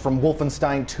skills from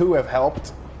Wolfenstein 2 have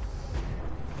helped.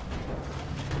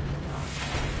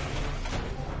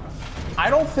 I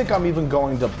don't think I'm even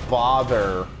going to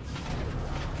bother.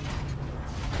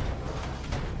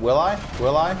 Will I?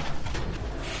 Will I?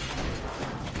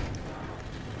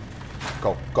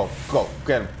 Go, go, go.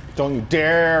 Get him. Don't you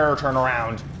dare turn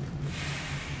around.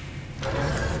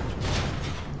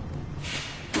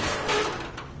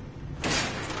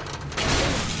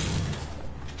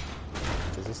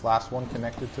 Is this last one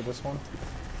connected to this one?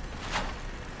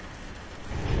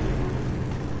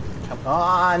 Come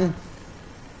on.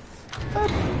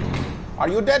 Are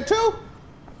you dead too?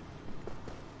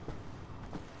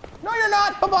 No, you're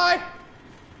not. Bye-bye.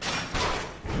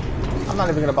 I'm not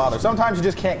even gonna bother. Sometimes you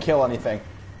just can't kill anything.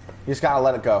 You just gotta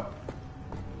let it go.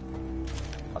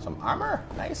 Got some armor.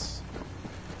 Nice.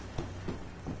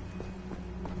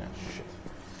 Oh, shit.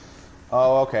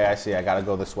 Oh, okay, I see. I gotta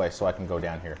go this way so I can go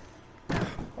down here.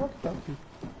 Okay.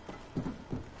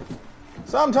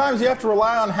 Sometimes you have to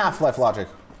rely on Half-Life logic.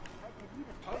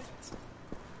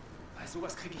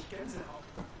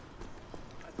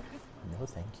 No,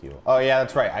 thank you. Oh, yeah,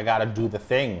 that's right. I gotta do the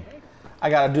thing. I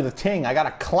gotta do the ting. I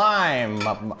gotta climb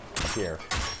up here.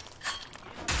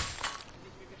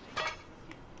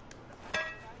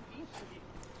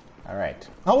 Alright.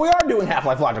 Oh, we are doing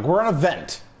Half-Life logic. We're in a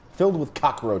vent filled with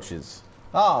cockroaches.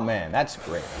 Oh, man, that's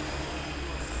great.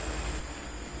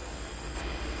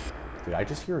 Did I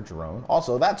just hear a drone?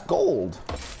 Also, that's gold.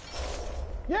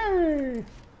 Yay!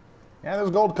 Yeah,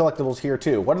 there's gold collectibles here,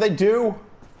 too. What do they do?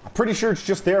 I'm pretty sure it's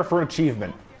just there for an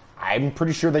achievement. I'm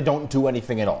pretty sure they don't do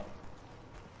anything at all.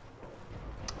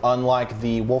 Unlike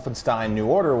the Wolfenstein New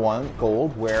Order one,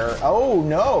 gold, where... Oh,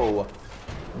 no!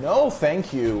 No,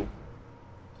 thank you.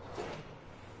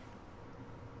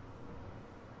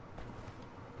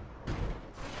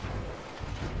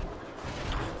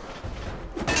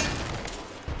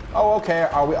 Oh, okay.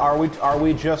 Are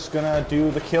we just gonna do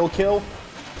the kill?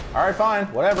 All right, fine.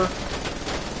 Whatever.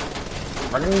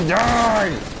 Fucking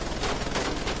die!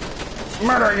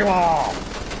 Murder you all!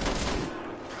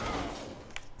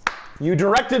 You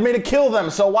directed me to kill them,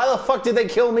 so why the fuck did they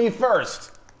kill me first?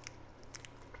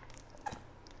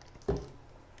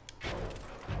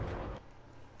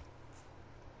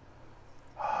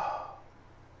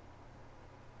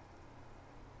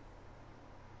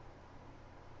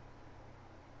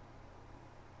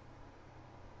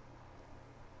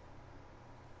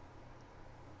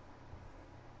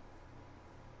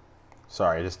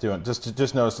 Sorry, just noticed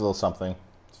a little something.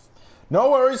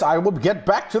 No worries, I will get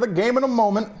back to the game in a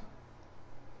moment.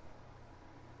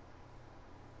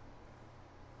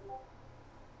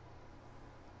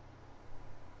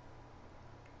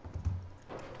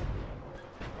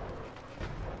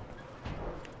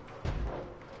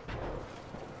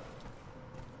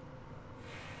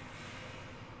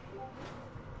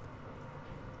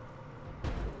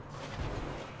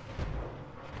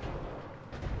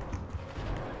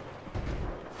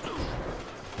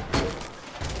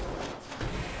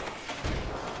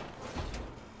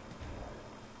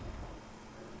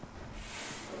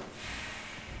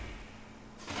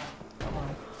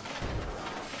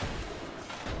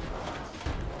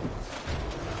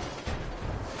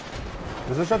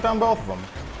 Does it shut down both of them?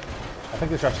 I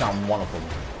think it shuts down one of them.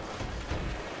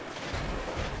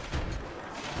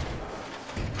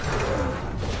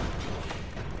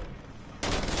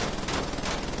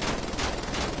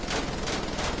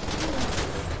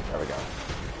 There we go.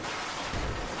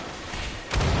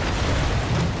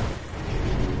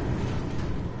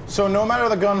 So no matter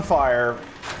the gunfire,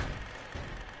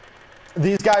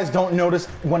 these guys don't notice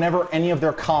whenever any of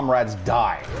their comrades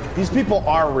die. These people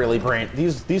are really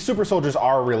these super soldiers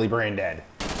are really brain dead.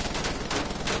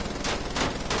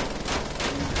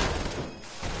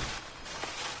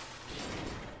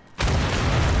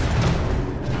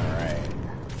 Alright.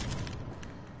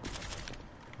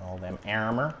 All them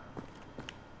armor.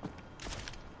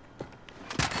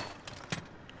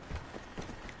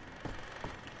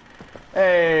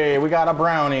 Hey, we got a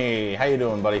brownie. How you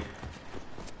doing, buddy?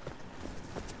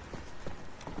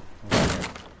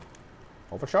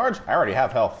 Overcharge? I already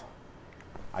have health.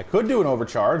 I could do an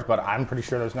overcharge, but I'm pretty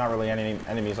sure there's not really any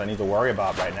enemies I need to worry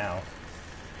about right now.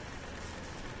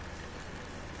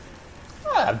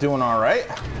 I'm doing alright.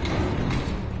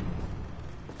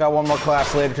 Got one more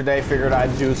class later today. Figured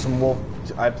I'd do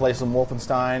I'd play some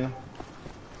Wolfenstein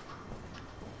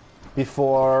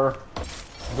before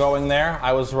going there.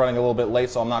 I was running a little bit late,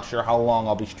 so I'm not sure how long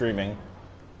I'll be streaming.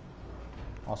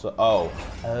 Also, oh,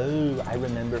 I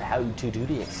remember how to do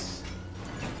this.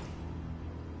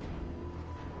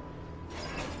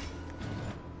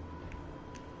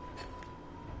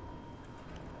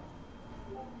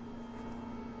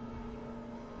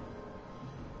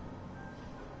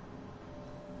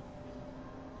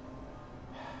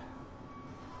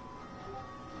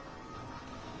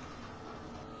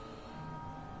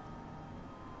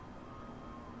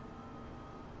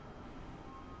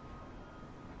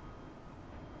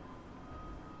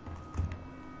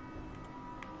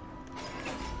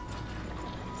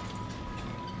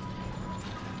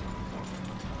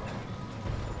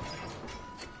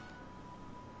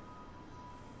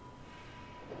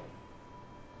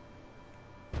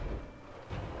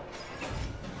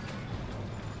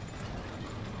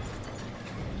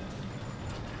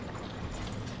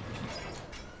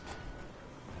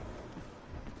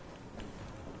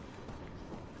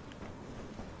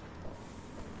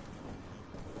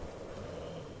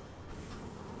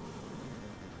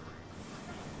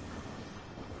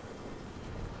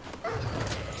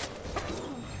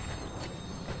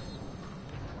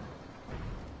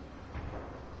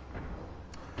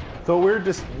 So weird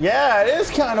to... Yeah, it is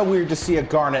kind of weird to see a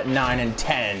Garnet 9 and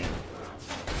 10.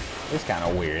 It's kind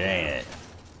of weird, ain't it?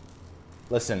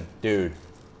 Listen, dude.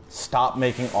 Stop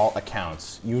making alt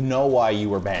accounts. You know why you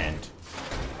were banned.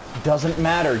 Doesn't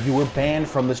matter. You were banned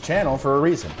from this channel for a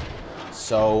reason.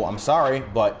 So, I'm sorry,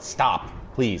 but stop,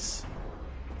 please.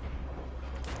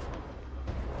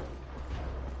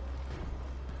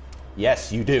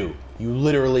 Yes, you do. You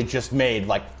literally just made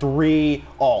like 3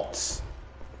 alts.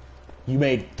 You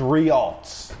made 3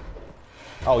 alts.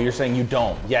 Oh, you're saying you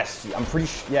don't. Yes, I'm pretty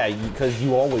sure. Yeah, because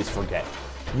you always forget.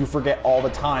 You forget all the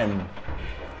time.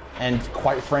 And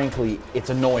quite frankly,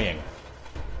 it's annoying.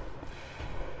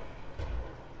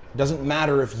 Doesn't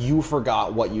matter if you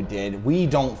forgot what you did. We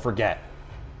don't forget.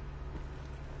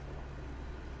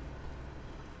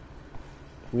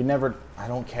 We never... I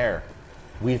don't care.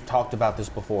 We've talked about this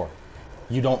before.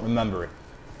 You don't remember it.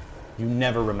 You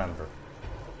never remember.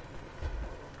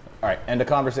 Alright, end of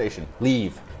conversation.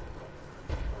 Leave.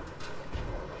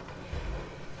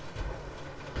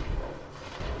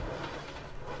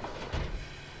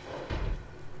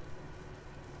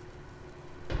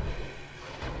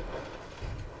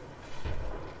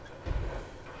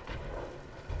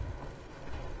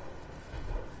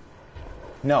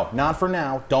 No, not for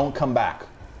now. Don't come back.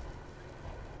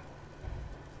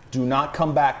 Do not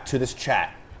come back to this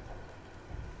chat.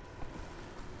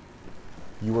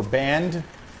 You were banned,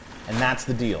 and that's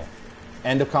the deal.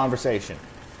 End of conversation.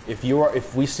 If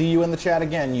we see you in the chat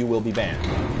again, you will be banned.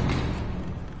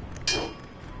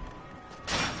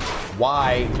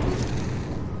 Why?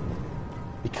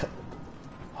 Because...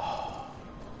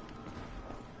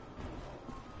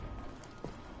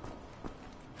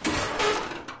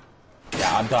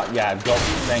 Yeah, I'm done. Yeah, go.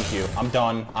 Thank you. I'm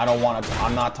done. I don't want to...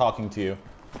 I'm not talking to you.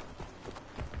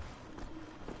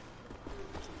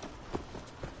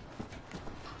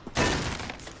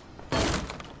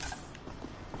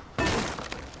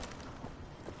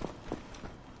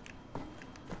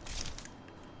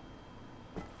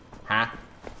 Huh?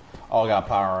 Oh, I gotta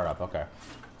power it up. Okay.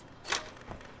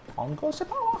 On goes the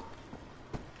power.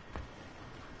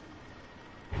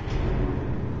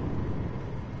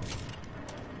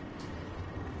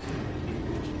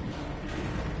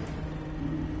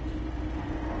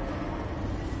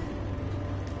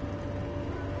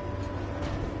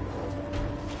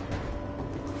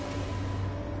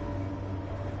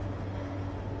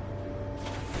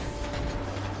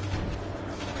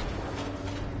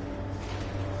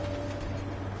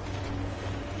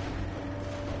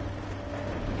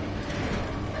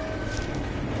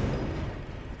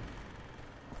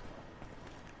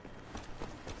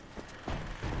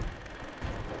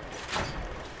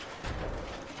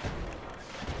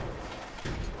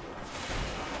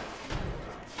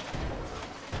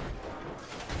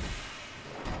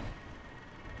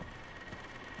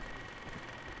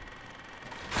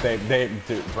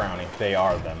 Brownie, they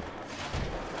are them.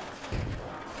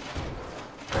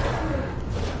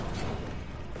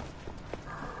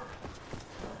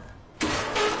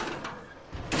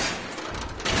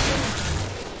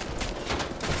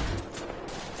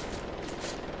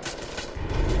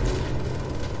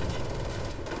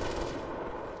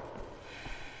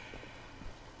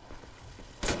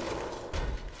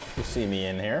 You see me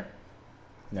in here?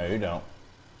 No, you don't.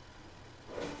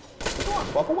 Come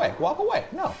on, walk away. Walk away.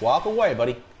 No, walk away,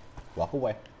 buddy. Walk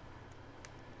away.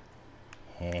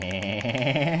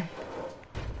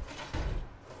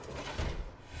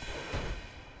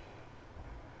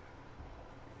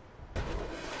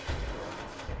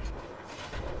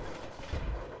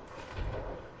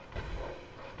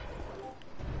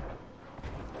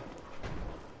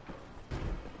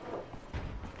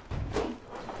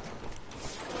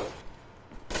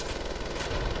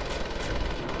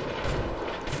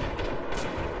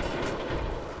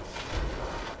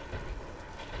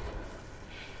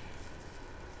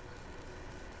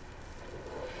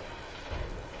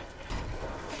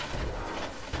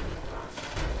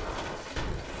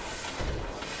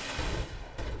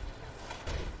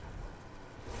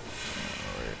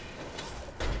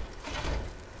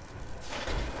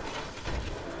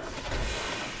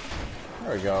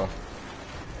 There we go.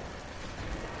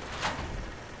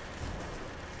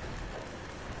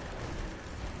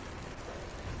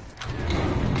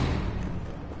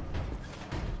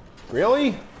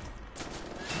 Really?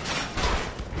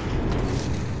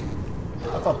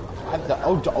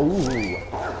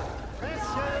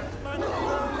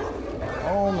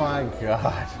 Oh my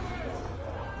god.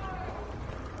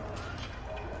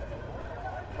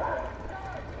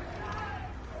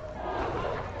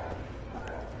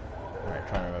 Alright,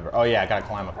 trying to remember. Oh yeah, I gotta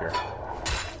climb up here.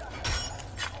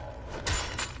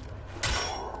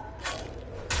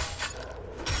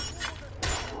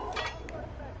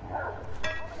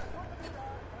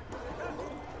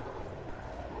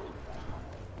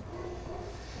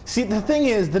 See, the thing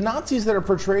is, the Nazis that are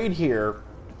portrayed here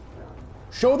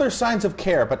show their signs of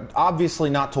care, but obviously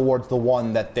not towards the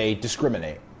one that they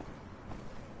discriminate.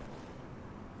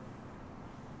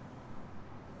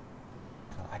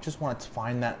 I just want to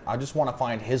find that. I just want to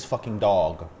find his fucking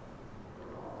dog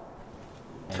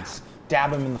and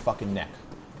stab him in the fucking neck.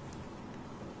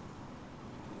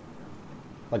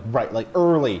 Like, right, like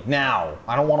early, now.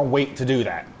 I don't want to wait to do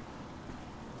that.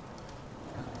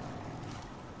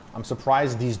 I'm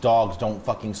surprised these dogs don't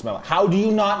fucking smell it. How do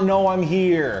you not know I'm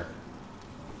here?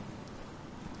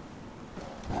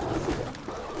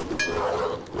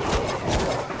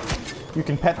 You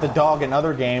can pet the dog in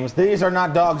other games. These are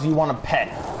not dogs you want to pet.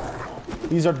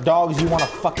 These are dogs you want to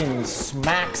fucking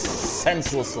smack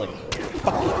senselessly.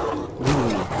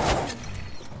 Ooh.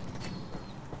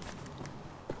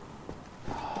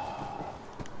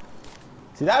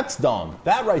 See, that's dumb.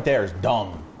 That right there is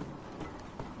dumb.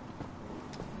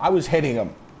 I was hitting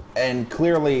him, and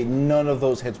clearly none of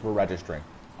those hits were registering.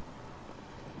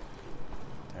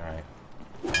 Alright.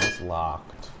 It's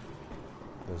locked.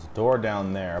 There's a door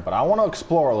down there, but I want to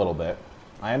explore a little bit.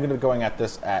 I am going to be going at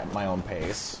this at my own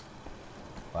pace.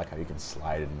 I like how you can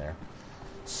slide in there.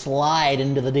 Slide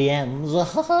into the DMs.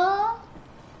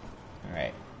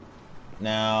 Alright.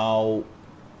 Now,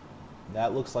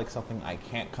 that looks like something I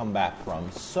can't come back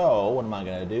from. So, what am I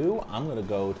going to do? I'm going to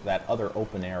go to that other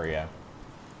open area.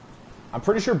 I'm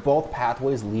pretty sure both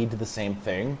pathways lead to the same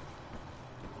thing.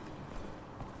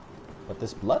 But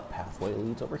this blood pathway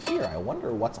leads over here. I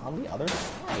wonder what's on the other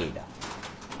side.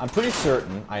 I'm pretty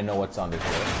certain I know what's under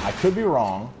here. I could be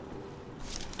wrong.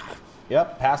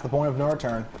 Yep, past the point of no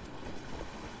return.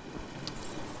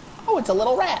 Oh, it's a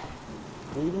little rat.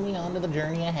 Leading me on to the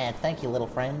journey ahead. Thank you, little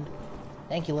friend.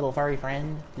 Thank you, little furry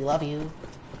friend. We love you.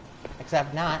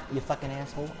 Except not, you fucking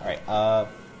asshole. Alright,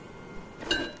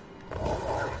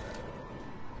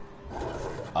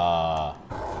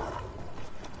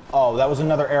 oh, that was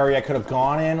another area I could have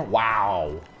gone in?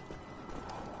 Wow.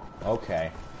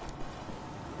 Okay.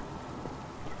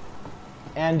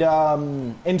 And,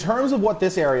 in terms of what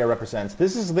this area represents,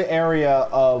 this is the area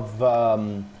of,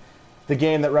 the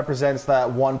game that represents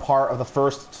that one part of the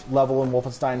first level in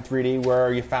Wolfenstein 3D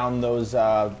where you found those,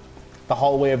 the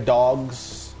hallway of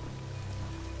dogs.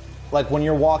 Like, when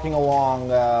you're walking along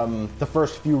the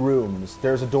first few rooms,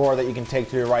 there's a door that you can take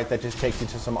to your right that just takes you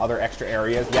to some other extra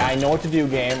areas. Yeah, I know what to do,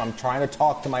 game. I'm trying to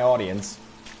talk to my audience.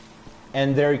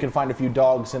 And there you can find a few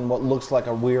dogs in what looks like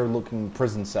a weird-looking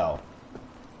prison cell.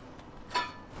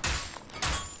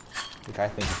 Which I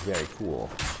think is very cool.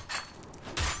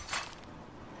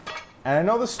 And I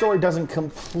know the story doesn't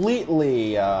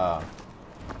completely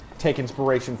take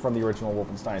inspiration from the original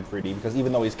Wolfenstein 3D, because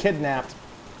even though he's kidnapped,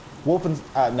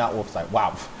 not Wolfenstein,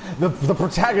 wow. The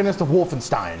protagonist of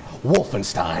Wolfenstein,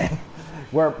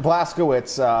 where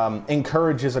Blazkowicz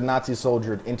encourages a Nazi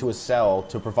soldier into his cell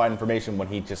to provide information when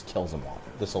he just kills him off,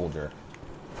 the soldier.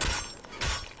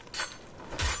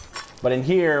 But in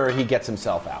here, he gets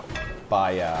himself out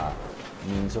by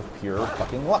means of pure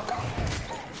fucking luck.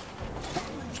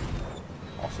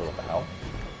 Also, what the hell?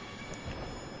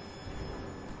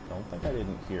 Don't think I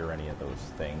didn't hear any of those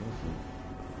things.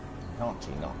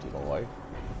 Naughty, naughty boy.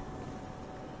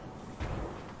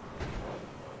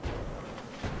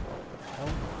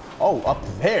 Oh, up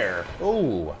there.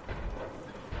 Ooh.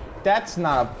 That's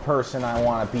not a person I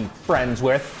want to be friends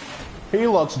with. He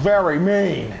looks very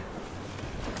mean.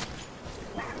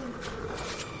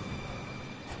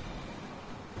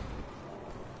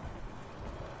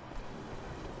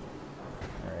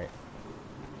 Alright.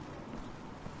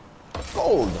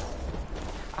 Gold.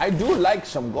 I do like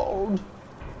some gold.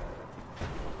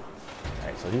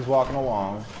 Alright, so he's walking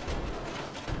along.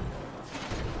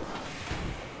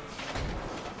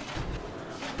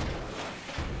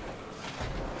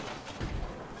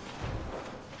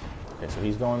 Okay, so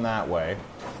he's going that way.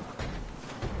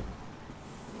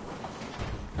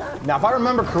 Now, if I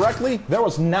remember correctly, there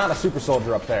was not a super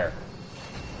soldier up there.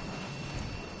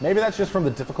 Maybe that's just from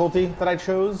the difficulty that I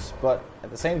chose, but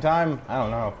at the same time, I don't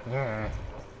know.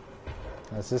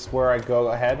 Is this where I go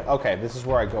ahead? Okay, this is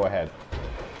where I go ahead.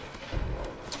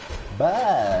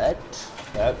 But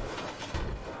that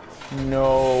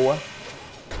no.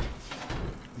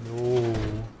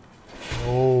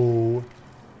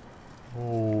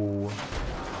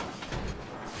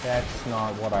 That's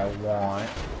not what I want.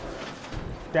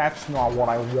 That's not what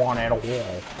I want at all.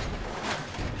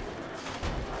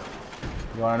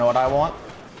 You wanna know what I want?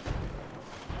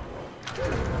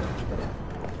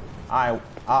 I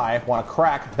want to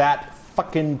crack that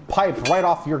fucking pipe right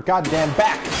off your goddamn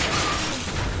back.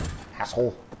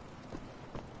 Asshole.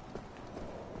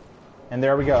 And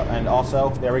there we go. And also,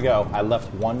 there we go. I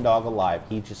left one dog alive.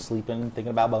 He's just sleeping,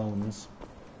 thinking about bones.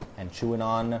 And chewing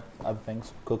on other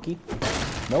things. Cookie?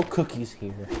 No cookies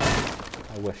here.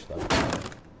 I wish, though.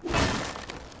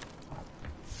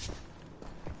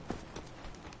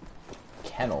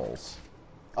 Kennels.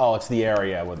 Oh, it's the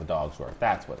area where the dogs work.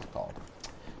 That's what it's called.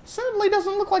 Certainly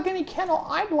doesn't look like any kennel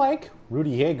I'd like.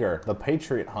 Rudy Yeager, the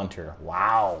Patriot Hunter.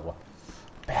 Wow.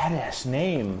 Badass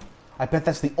name. I bet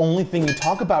that's the only thing you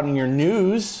talk about in your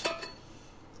news.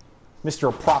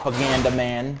 Mr. Propaganda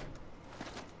Man.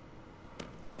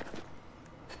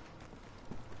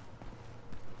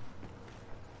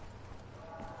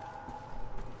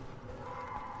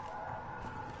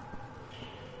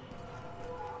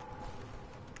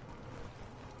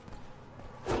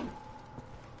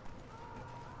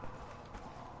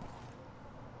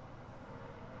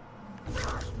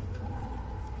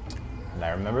 And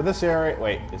I remember this area.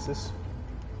 Wait, is this?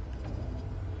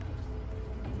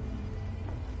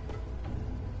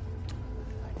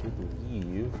 I do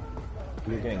believe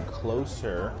we're getting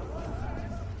closer.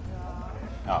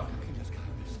 Oh.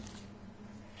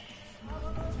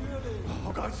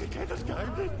 Oh Gott, Sie kennt das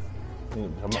Geheimnis.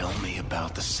 Tell me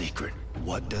about the secret.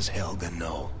 What does Helga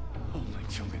know? Oh mein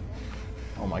Junge.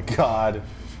 Oh my god.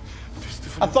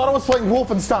 I thought I was playing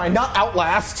Wolfenstein, not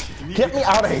Outlast. Get me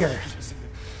out of here.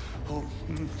 Oh,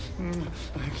 mein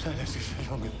kleiner süßer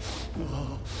Junge.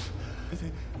 Oh.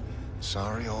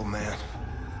 Sorry, old man.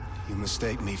 You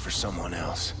mistake me for someone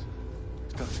else.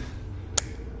 Ich dachte,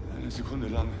 eine Sekunde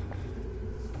lang.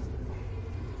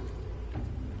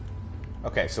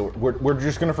 Okay, so we're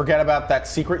just gonna forget about that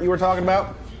secret you were talking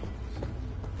about?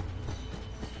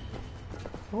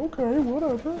 Okay,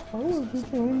 whatever. I was just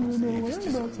trying to learn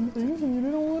about some things and you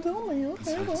didn't want to tell me.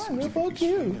 Okay, fine, fuck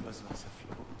you.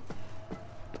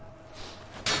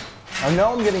 I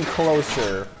know I'm getting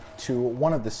closer to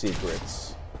one of the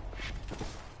secrets.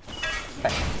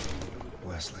 Hey.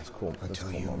 Wesley, Cool. I'll That's tell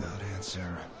cool you moment. about Aunt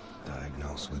Sarah.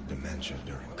 Diagnosed with dementia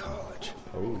during college.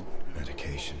 Oh.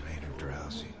 Medication made her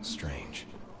drowsy and strange.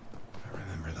 I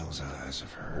remember those eyes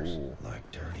of hers, Ooh. like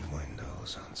dirty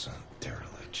windows on some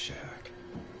derelict shack.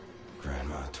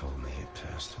 Grandma told me it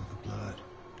passed through the blood.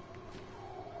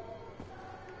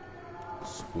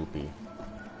 Spoopy.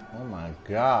 Oh my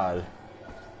god.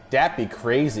 That be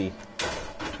crazy.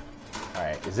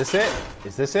 Alright, is this it?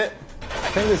 Is this it?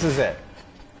 I think this is it.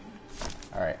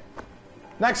 Alright.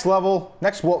 Next level.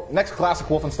 Next classic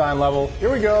Wolfenstein level.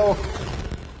 Here we go.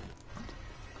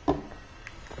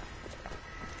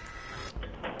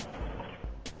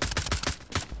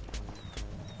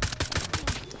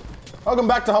 Welcome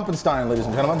back to Humpenstein, ladies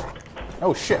and gentlemen.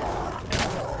 Oh shit.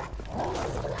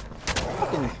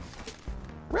 Fucking...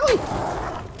 Really?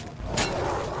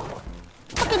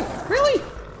 Fucking... Really?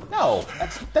 No.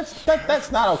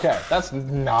 That's not okay. That's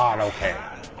not okay.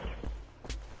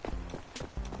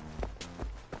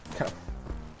 Gotta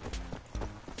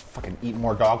fucking eat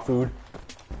more dog food.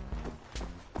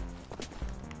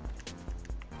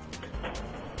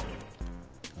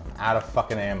 Out of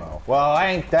fucking ammo. Well,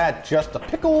 ain't that just a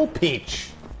pickle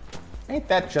peach? Ain't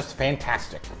that just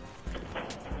fantastic?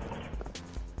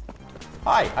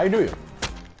 Hi, how you doing?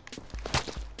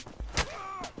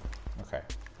 Okay.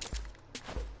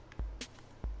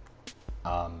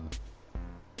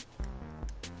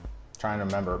 Trying to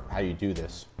remember how you do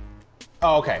this.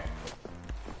 Oh, okay.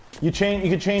 You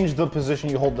can change the position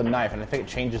you hold the knife, and I think it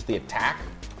changes the attack.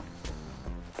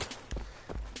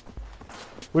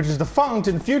 Which is defunct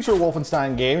in future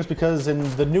Wolfenstein games because in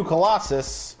the new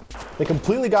Colossus, they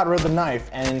completely got rid of the knife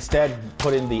and instead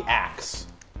put in the axe.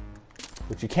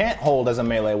 Which you can't hold as a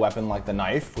melee weapon like the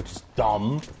knife, which is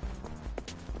dumb.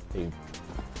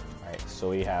 Alright, so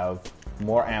we have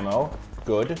more ammo.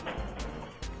 Good.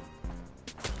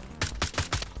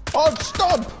 Oh,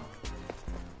 stop!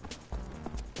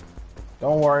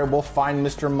 Don't worry, we'll find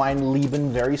Mr. Mein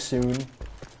Leben very soon.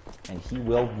 And he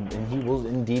will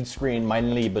indeed scream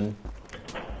Mein Leben.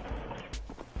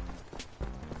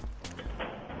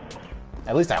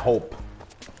 At least I hope.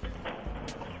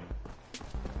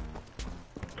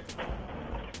 Yeah,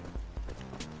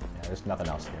 there's nothing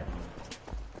else here.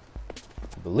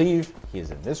 I believe he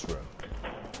is in this room.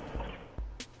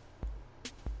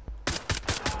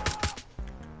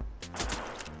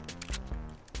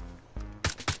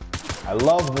 I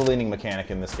love the leaning mechanic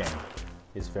in this game.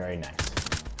 It's very nice.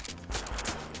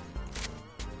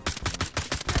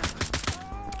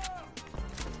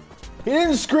 He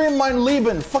didn't scream Mein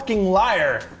Leben, fucking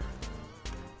liar.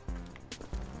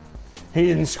 He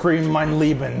didn't scream Mein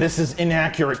Leben. This is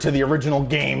inaccurate to the original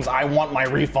games. I want my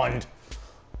refund.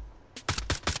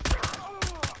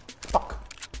 Fuck.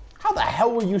 How the hell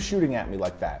hell were you shooting at me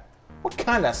like that? What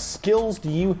kind of skills do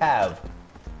you have?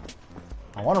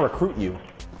 I want to recruit you.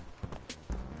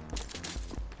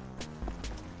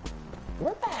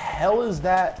 Where the hell is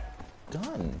that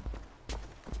gun?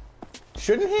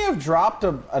 Shouldn't he have dropped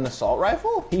an assault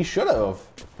rifle? He should have.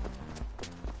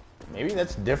 Maybe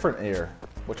that's different here,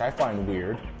 which I find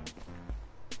weird.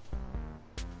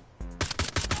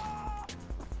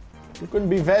 You can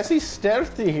be very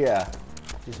stealthy here.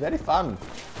 It's very fun.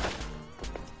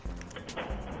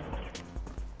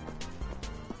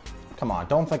 Come on,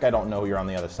 don't think I don't know you're on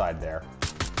the other side there.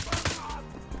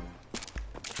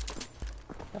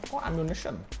 I've got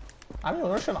ammunition.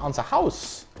 Ammunition on the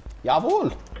house.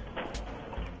 Jawohl.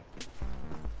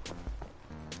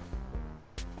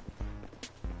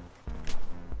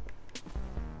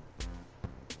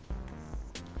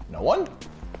 No one?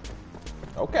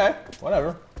 Okay,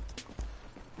 whatever.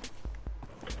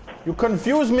 You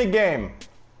confuse me, game.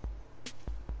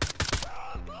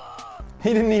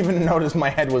 He didn't even notice my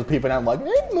head was peeping out. I'm like,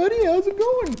 hey, buddy, how's it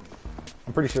going?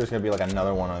 I'm pretty sure there's gonna be like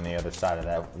another one on the other side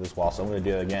of this wall, so I'm gonna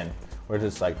do it again. Where it's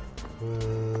just like,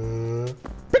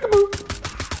 peekaboo.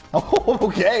 Oh,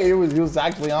 okay, he was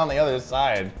actually on the other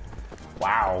side.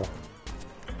 Wow,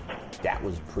 that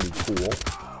was pretty cool.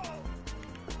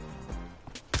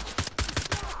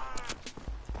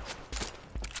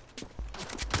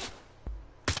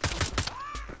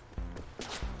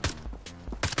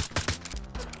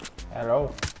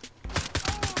 Hello.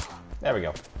 There we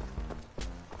go.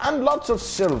 And lots of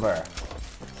silver.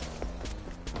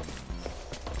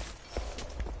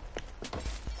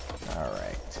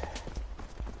 Alright.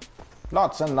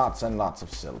 Lots and lots and lots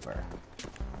of silver.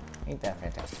 Ain't that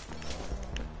fantastic?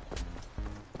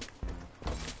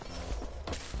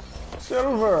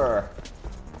 Silver!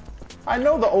 I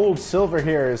know the old silver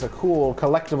here is a cool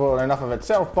collectible in enough of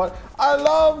itself, but I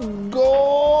love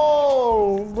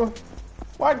gold!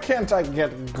 Why can't I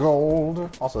get gold?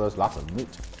 Also, there's lots of loot.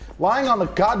 Lying on the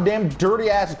goddamn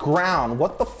dirty-ass ground.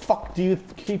 What the fuck do you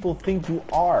people think you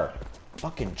are?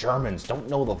 Fucking Germans don't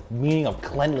know the meaning of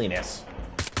cleanliness.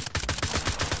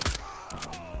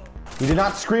 You did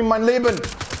not scream mein Leben!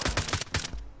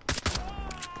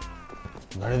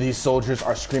 None of these soldiers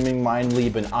are screaming mein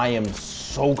Leben. I am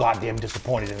so goddamn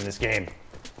disappointed in this game.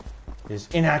 It is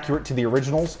inaccurate to the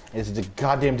originals. It is a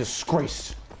goddamn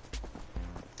disgrace.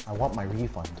 I want my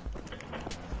refund.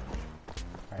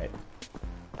 Alright.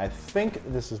 I think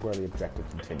this is where the objective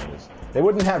continues. They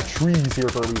wouldn't have trees here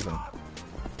for a reason.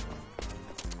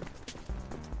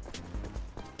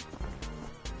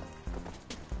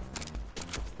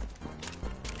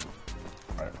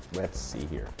 Alright, let's see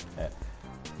here.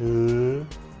 No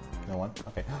one?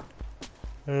 Okay.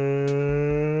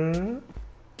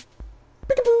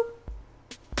 Peekaboo!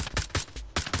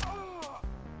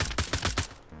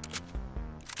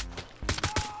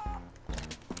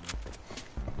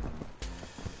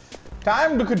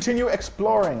 Time to continue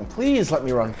exploring. Please let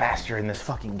me run faster in this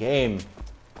fucking game.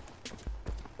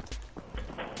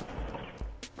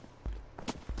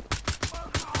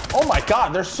 Oh my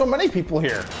god, there's so many people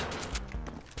here.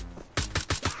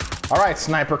 Alright,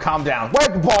 sniper, calm down.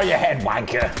 Where'd the ball your head,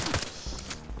 wanker?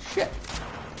 Shit.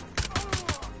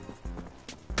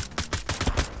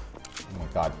 Oh my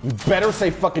god. You better say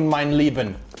fucking mein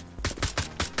Leben.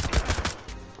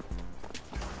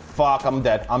 Fuck, I'm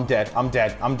dead. I'm dead. I'm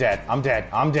dead. I'm dead. I'm dead.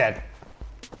 I'm dead.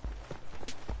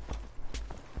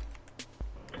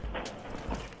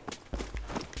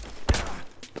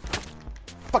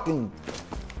 Fucking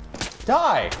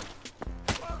die.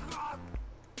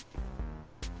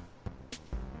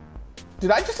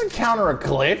 Did I just encounter a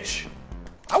glitch?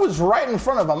 I was right in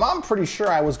front of him. I'm pretty sure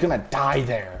I was gonna die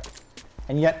there.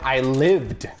 And yet I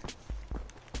lived.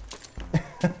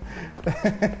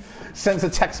 Sends a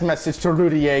text message to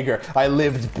Rudy Yeager. I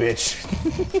lived, bitch.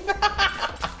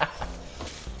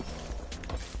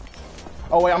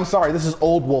 Oh wait, I'm sorry. This is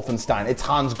old Wolfenstein. It's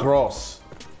Hans Gross.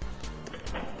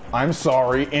 I'm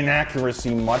sorry.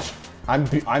 Inaccuracy much. I'm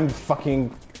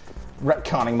fucking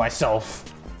retconning myself.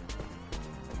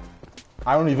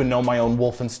 I don't even know my own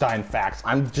Wolfenstein facts.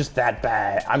 I'm just that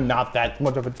bad. I'm not that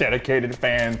much of a dedicated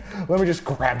fan. Let me just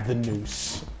grab the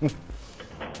noose.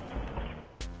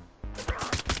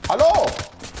 Hello!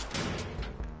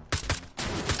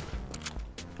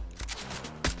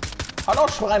 Hello,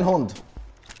 Schweinhund!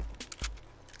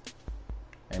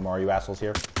 Any more of you assholes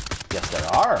here? Yes, there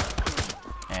are.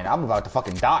 And I'm about to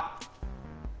fucking die.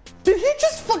 Did he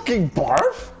just fucking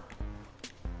barf?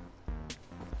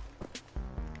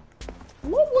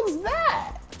 What was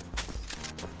that?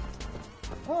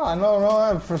 Oh, I don't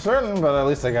know that for certain, but at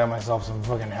least I got myself some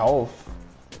fucking health.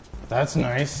 That's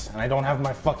nice. And I don't have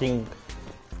my fucking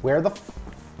Where the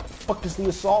fuck is the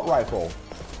assault rifle?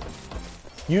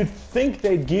 You'd think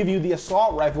they'd give you the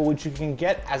assault rifle, which you can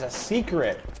get as a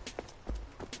secret.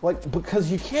 Like,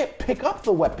 because you can't pick up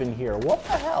the weapon here. What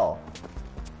the hell?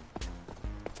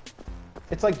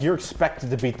 It's like you're expected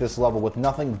to beat this level with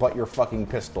nothing but your fucking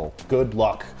pistol. Good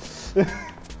luck.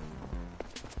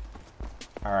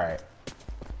 Alright.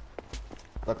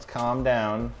 Let's calm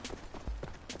down.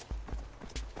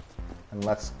 And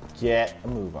let's get a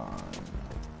move on.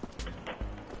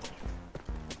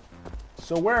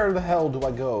 So where the hell do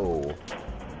I go?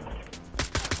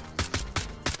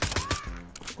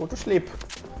 Go to sleep.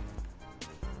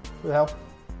 Who the hell?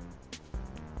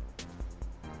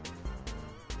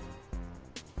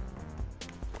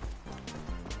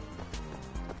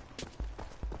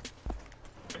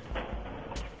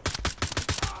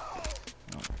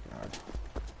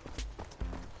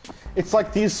 It's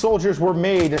like these soldiers were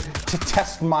made to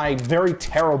test my very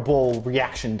terrible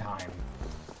reaction time.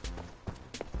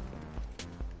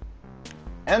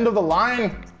 End of the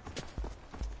line?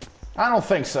 I don't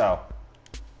think so.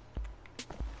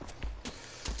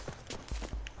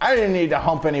 I didn't need to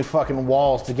hump any fucking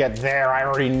walls to get there. I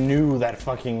already knew that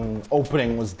fucking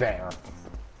opening was there.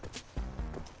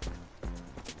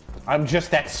 I'm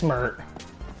just that smart.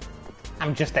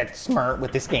 I'm just that smart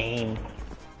with this game.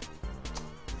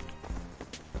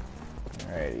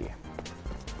 Alrighty.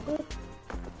 Look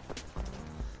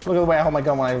at the way I hold my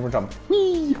gun when I jump.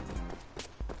 Whee!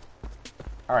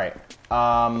 Alright.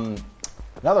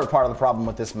 Another part of the problem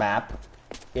with this map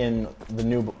in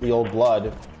the Old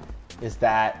Blood is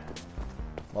that,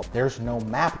 well, there's no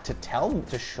map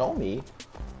to show me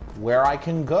where I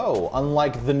can go.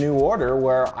 Unlike the New Order,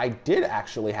 where I did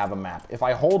actually have a map. If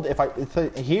I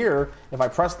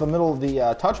press the middle of the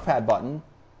touchpad button,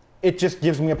 it just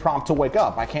gives me a prompt to wake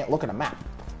up. I can't look at a map.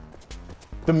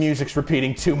 The music's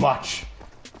repeating too much.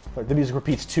 The music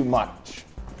repeats too much.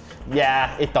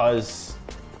 Yeah, it does.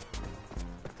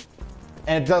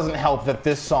 And it doesn't help that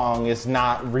this song is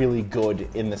not really good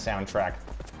in the soundtrack.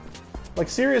 Like,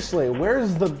 seriously,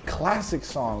 where's the classic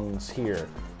songs here?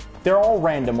 They're all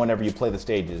random whenever you play the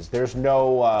stages. There's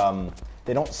no,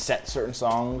 they don't set certain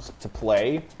songs to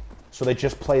play, so they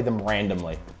just play them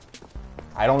randomly.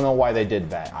 I don't know why they did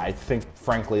that. I think,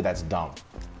 frankly, that's dumb.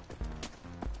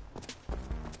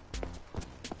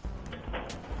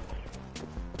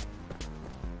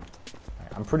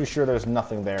 I'm pretty sure there's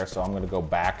nothing there, so I'm gonna go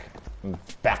back. I'm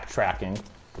backtracking.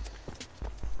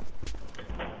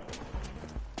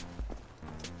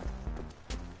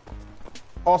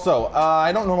 Also,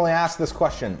 I don't normally ask this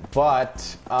question,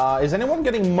 but is anyone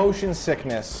getting motion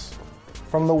sickness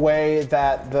from the way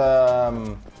that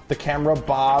the camera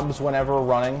bobs whenever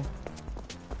running?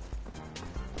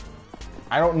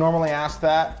 I don't normally ask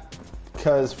that,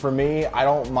 because for me, I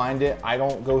don't mind it. I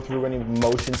don't go through any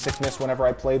motion sickness whenever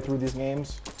I play through these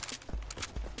games.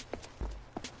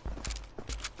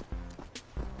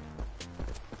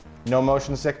 No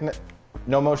motion sickness.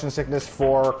 No motion sickness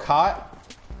for COT.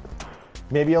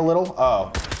 Maybe a little.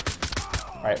 Oh.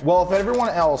 All right. Well, if everyone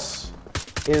else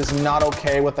is not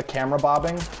okay with the camera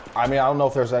bobbing, I mean, I don't know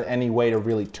if there's any way to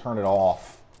really turn it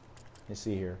off. Let me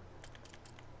see here.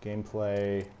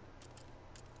 Gameplay.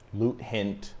 Loot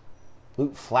hint.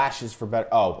 Loot flashes for better.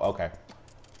 Oh, okay.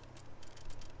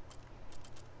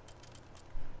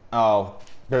 Oh,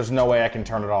 there's no way I can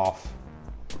turn it off.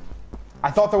 I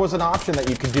thought there was an option that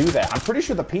you could do that. I'm pretty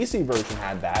sure the PC version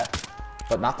had that,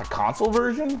 but not the console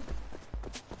version?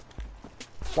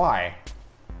 Why?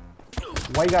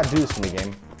 Why you gotta do this to me,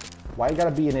 game? Why you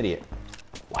gotta be an idiot?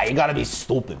 Why you gotta be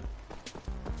stupid?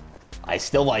 I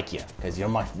still like you, because you're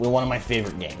one of my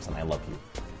favorite games, and I love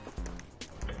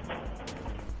you.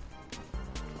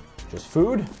 Just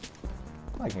food?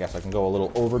 I guess I can go a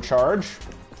little overcharge.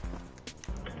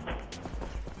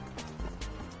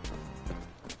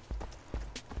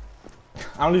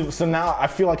 I don't even, so now I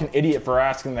feel like an idiot for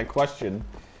asking that question,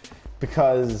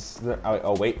 because,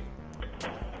 oh wait.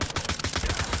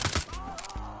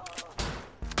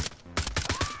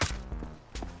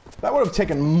 That would have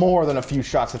taken more than a few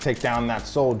shots to take down that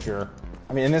soldier.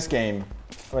 I mean, in this game,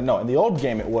 but no, in the old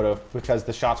game it would have, because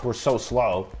the shots were so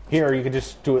slow. Here, you could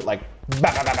just do it like,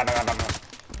 that's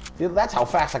how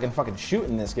fast I can fucking shoot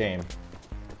in this game.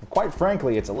 And quite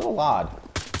frankly, it's a little odd.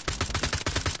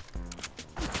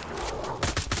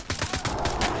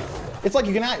 It's like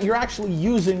you're actually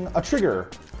using a trigger.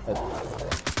 I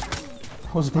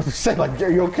was about to say, like, are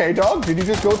you okay, dog? Did you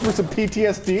just go through some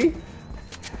PTSD?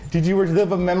 Did you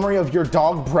relive a memory of your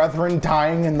dog brethren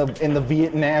dying in the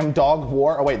Vietnam Dog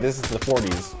War? Oh wait, this is the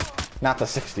 40s, not the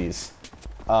 60s.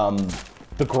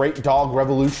 The Great Dog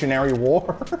Revolutionary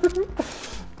War.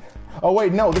 Oh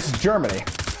wait, no, this is Germany.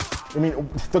 I mean,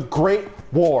 the Great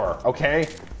War, okay?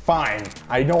 Fine.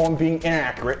 I know I'm being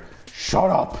inaccurate. Shut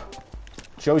up.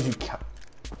 Shows you...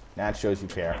 That shows you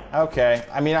care. Okay.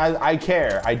 I mean, I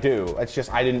care. I do. It's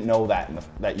just I didn't know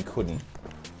that you couldn't.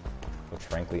 Which,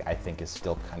 frankly, I think is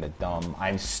still kind of dumb.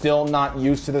 I'm still not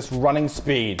used to this running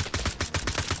speed.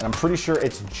 And I'm pretty sure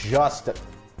it's just...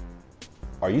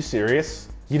 Are you serious?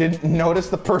 You didn't notice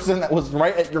the person that was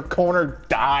right at your corner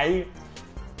die?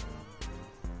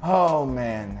 Oh,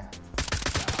 man.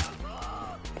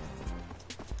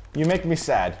 You make me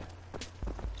sad.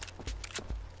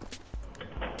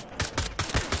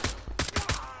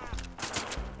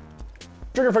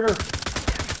 Trigger finger.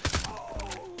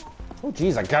 Oh,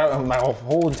 geez, I got my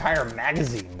whole entire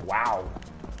magazine. Wow.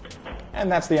 And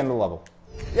that's the end of the level.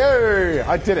 Yay!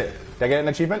 I did it. Did I get an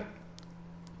achievement?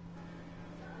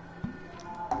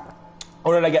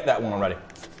 Or did I get that one already?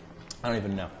 I don't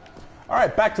even know. All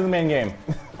right, back to the main game.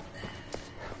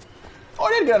 Oh,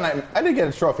 I did get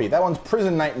a trophy. That one's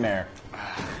Prison Nightmare.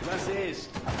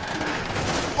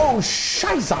 Oh,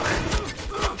 Scheiße!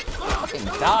 Fucking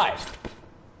die.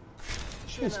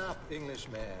 Chin up,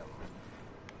 Englishman.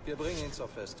 Wir bringen ihn zur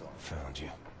Festung. Found you.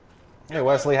 Hey,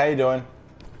 Wesley, how you doing?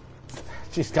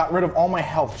 She's got rid of all my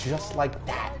health just like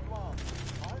that.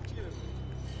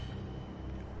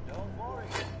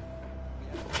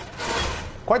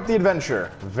 Quite the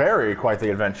adventure. Very quite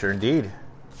the adventure indeed.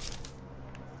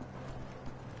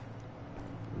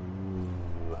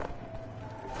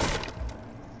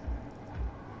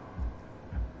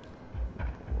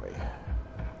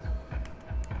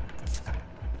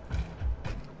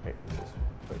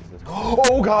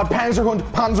 Oh god, Panzerhund,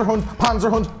 Panzerhund,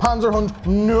 Panzerhund, Panzerhund,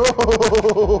 no!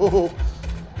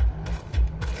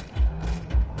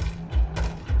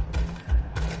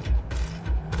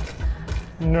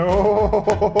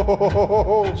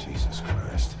 No! Jesus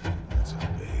Christ. That's a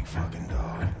big fucking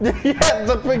dog. Yeah,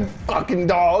 it's a big fucking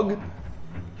dog.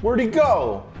 Where'd he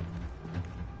go?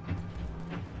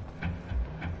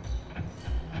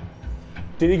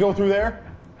 Did he go through there?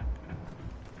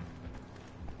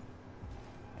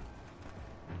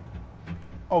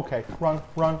 Okay, run,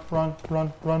 run, run,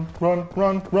 run, run, run,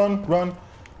 run, run, run.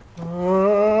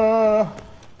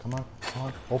 Come on, come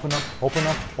on. Open up, open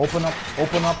up, open up,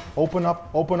 open up, open up,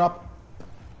 open up.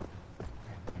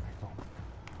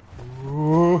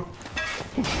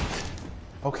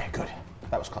 Okay, good.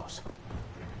 That was close.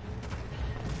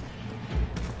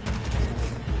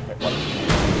 Wait, what?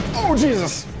 Oh,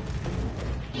 Jesus!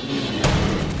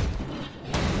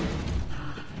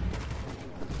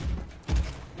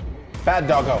 Bad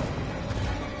doggo.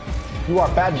 You are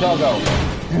bad doggo.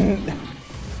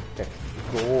 Okay,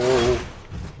 go.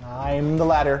 Climb the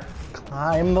ladder.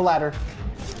 Climb the ladder.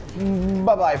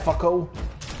 Bye-bye, fucko.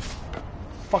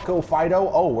 Fucko Fido.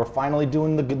 Oh, we're finally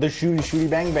doing the shooty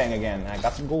bang bang again. I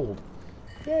got some gold.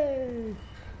 Yay.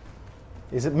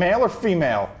 Is it male or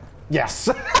female? Yes.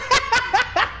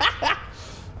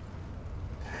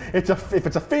 If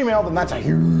it's a female, then that's a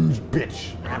huge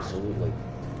bitch. Absolutely.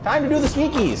 Time to do the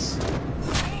sneakies.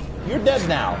 You're dead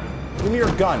now. Give me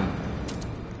your gun.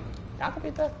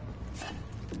 Activate that.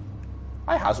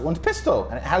 I has one's pistol,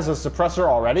 and it has a suppressor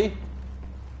already.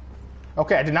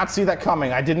 Okay, I did not see that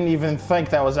coming. I didn't even think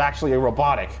that was actually a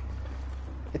robotic.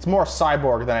 It's more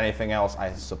cyborg than anything else,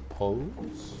 I suppose.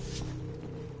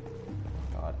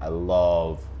 God, I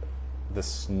love the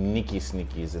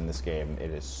sneakies in this game.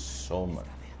 It is so much.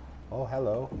 Oh,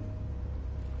 hello.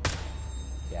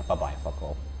 Yeah, bye-bye,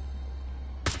 fucko.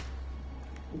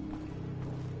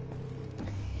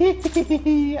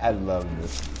 I love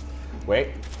this. Wait.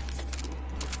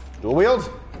 Dual wield?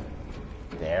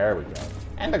 There we go.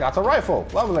 And I got a rifle.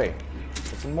 Lovely.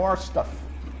 Get some more stuff.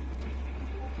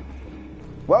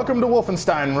 Welcome to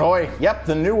Wolfenstein, Roy. Yep,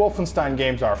 the new Wolfenstein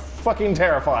games are fucking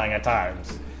terrifying at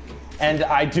times. And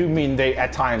I do mean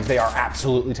at times they are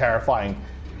absolutely terrifying.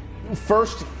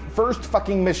 First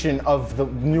fucking mission of the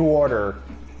New Order,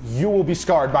 you will be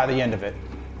scarred by the end of it.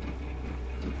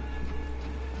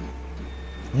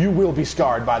 You will be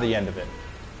scarred by the end of it.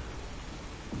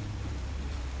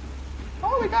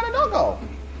 Oh, we got a doggo.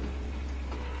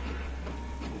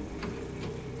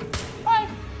 Bye.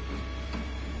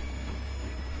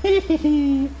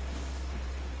 Hehehe.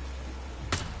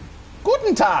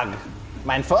 Guten Tag,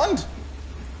 mein Freund.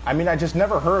 I mean, I just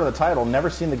never heard of the title, never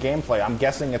seen the gameplay. I'm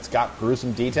guessing it's got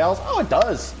gruesome details. Oh, it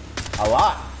does. A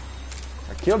lot.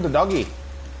 I killed the doggy.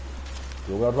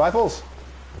 Dual-wield rifles.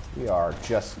 We are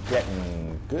just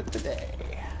getting good today.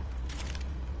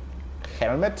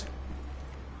 Helmet. Is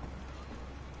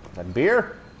that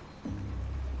beer?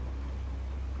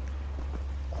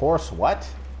 Horse what?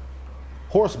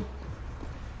 Horse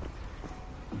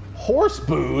Horse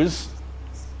booze?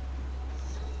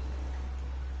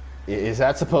 Is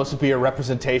that supposed to be a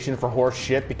representation for horse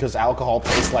shit because alcohol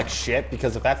tastes like shit?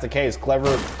 Because if that's the case,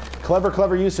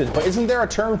 clever usage. But isn't there a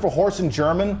term for horse in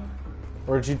German?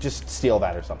 Or did you just steal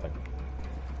that or something?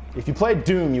 If you played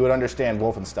Doom, you would understand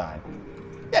Wolfenstein.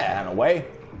 Yeah, in a way.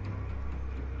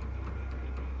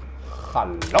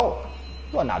 Hello.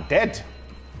 You are now dead.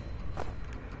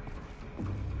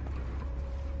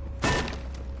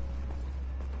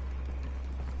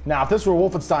 Now, if this were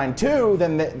Wolfenstein 2,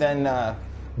 then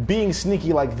being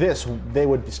sneaky like this, they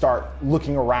would start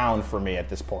looking around for me at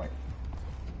this point.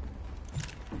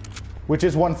 Which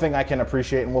is one thing I can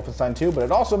appreciate in Wolfenstein 2, but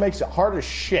it also makes it hard as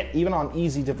shit, even on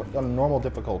on normal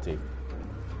difficulty.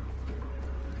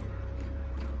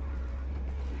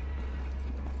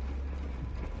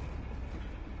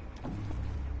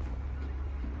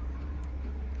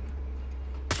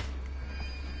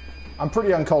 I'm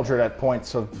pretty uncultured at points,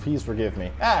 so please forgive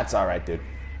me. It's alright, dude.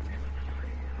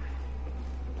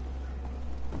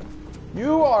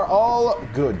 You are all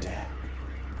good.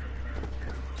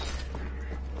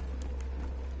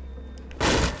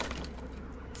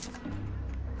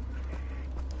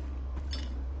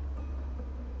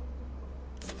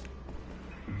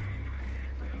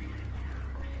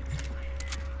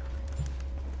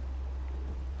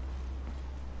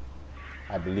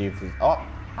 I believe this. Oh,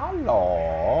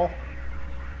 hello.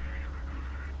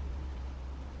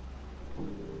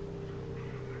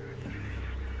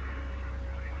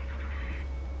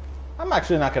 I'm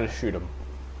actually not going to shoot him.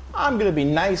 I'm going to be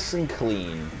nice and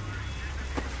clean.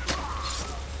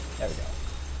 There we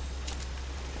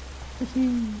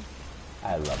go.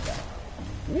 I love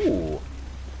that. Ooh.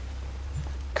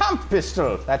 Comp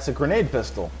pistol. That's a grenade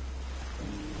pistol.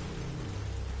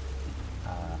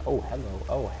 Oh, hello.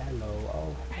 Oh, hello.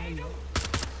 Oh, hello.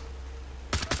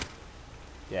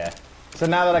 Yeah. So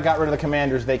now that I got rid of the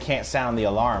commanders, they can't sound the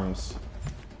alarms.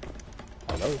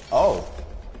 Hello? Oh.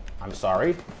 I'm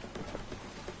sorry.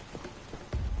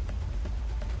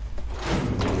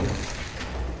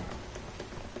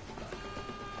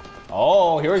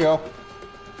 Oh, here we go.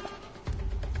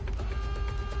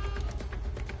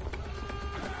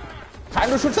 Time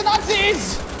to shoot the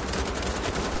Nazis!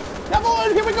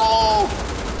 Jawohl, here we go!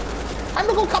 Time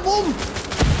to go kaboom!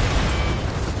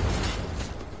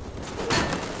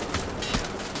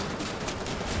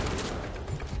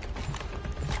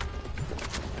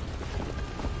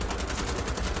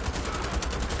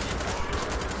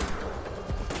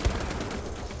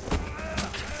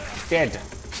 Dead.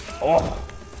 Oh.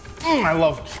 I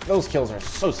love those kills, are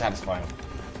so satisfying.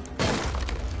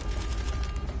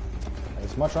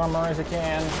 As much armor as I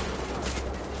can.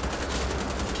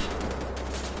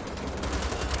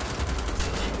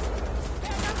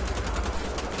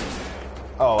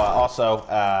 Oh, also,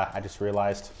 I just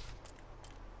realized.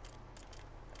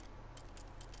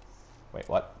 Wait,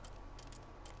 what?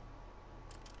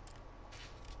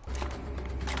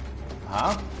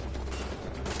 Huh?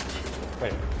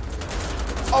 Wait.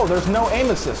 Oh, there's no aim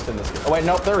assist in this game. Oh, wait,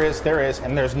 nope, there is,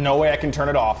 and there's no way I can turn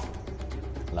it off.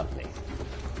 Lovely.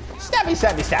 Stabby,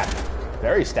 stabby, stabby.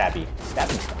 Very stabby.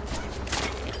 Stabby, stabby.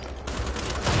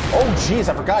 Oh, jeez,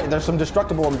 I forgot. There's some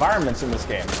destructible environments in this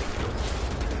game.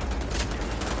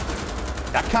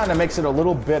 That kind of makes it a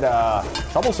little bit,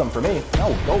 troublesome for me.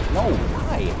 No, go, no,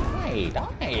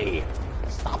 die.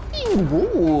 Stop being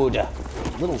rude.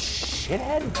 Little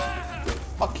shithead.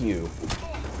 Fuck you.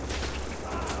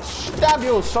 Stab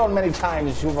you so many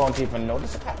times you won't even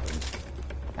notice it happened.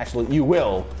 Actually, you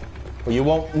will, but you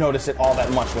won't notice it all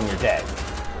that much when you're dead.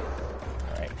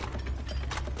 Alright.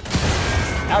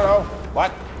 Hello.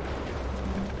 What?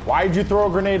 Why'd you throw a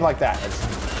grenade like that?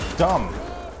 It's dumb.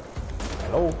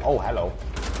 Hello? Oh, hello.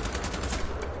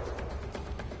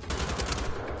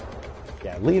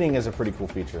 Yeah, leaning is a pretty cool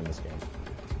feature in this game.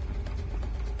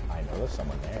 I know there's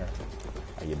someone there.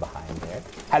 Are you behind there?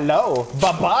 Hello!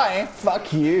 Bye-bye!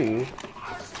 Fuck you!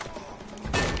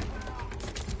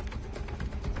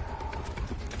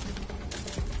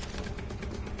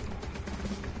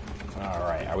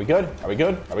 Alright, are we good? Are we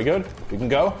good? Are we good? We can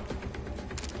go?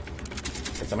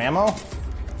 Get some ammo?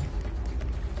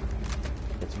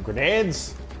 Get some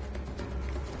grenades?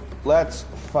 Let's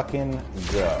fucking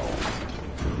go.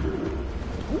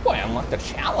 Ooh, I unlocked a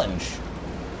challenge.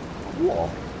 Cool.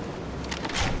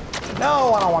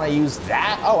 No, I don't want to use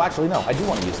that. Oh, actually, no, I do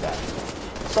want to use that.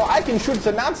 So I can shoot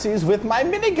the Nazis with my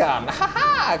minigun.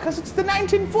 Haha, because it's the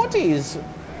 1940s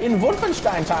in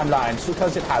Wolfenstein timelines,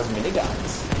 because it has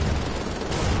miniguns.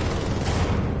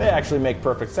 They actually make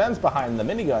perfect sense behind the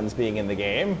miniguns being in the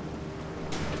game.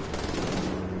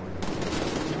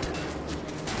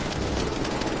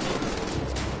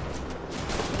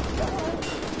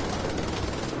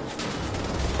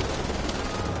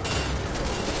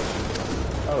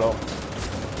 Hello.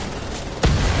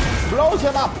 Blows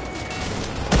him up!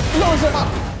 Blows him up!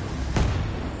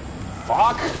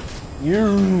 Fuck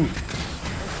you!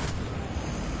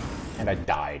 And I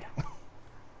died.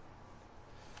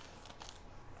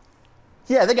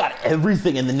 Yeah, they got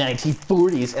everything in the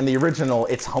 1940s, and the original,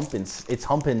 it's Humpin's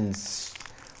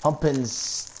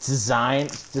design,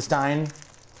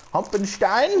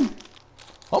 Humpensteinen?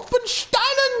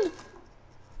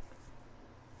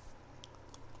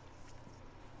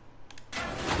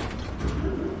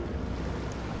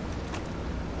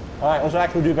 Alright, let's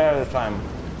actually do better this time.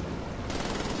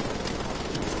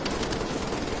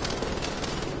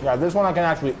 Yeah, this one I can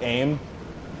actually aim.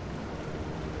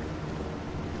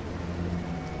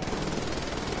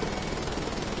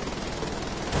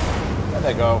 There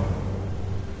they go.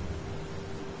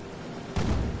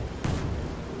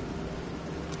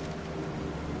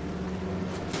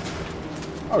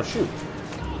 Oh, shoot.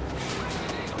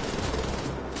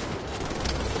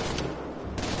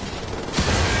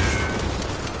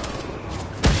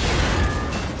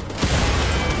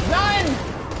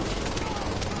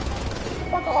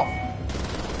 Fuck off.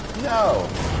 No.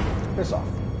 Piss off.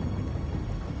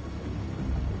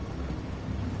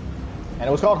 And it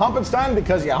was called Humpenstein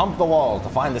because you hump the walls to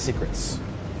find the secrets.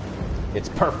 It's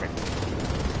perfect.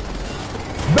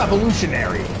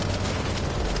 Revolutionary.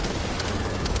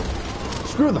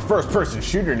 Screw the first-person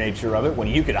shooter nature of it when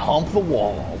you can hump the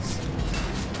walls.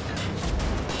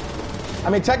 I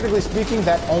mean, technically speaking,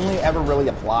 that only ever really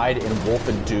applied in Wolf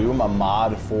and Doom, a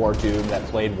mod for Doom that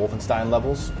played Wolfenstein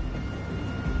levels.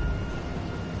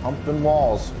 Humping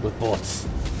walls with bullets.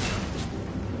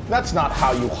 That's not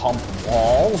how you hump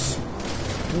walls.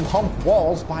 You hump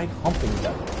walls by humping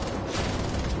them.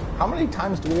 How many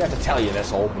times do we have to tell you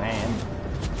this, old man?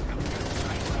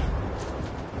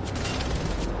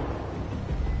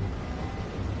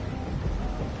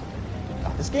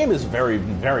 This game is very,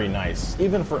 very nice.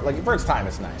 Even for its time,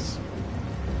 it's nice.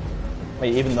 I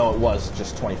mean, even though it was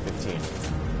just 2015.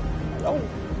 Hello?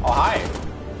 Oh, hi.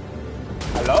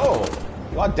 Hello.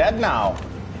 You are dead now.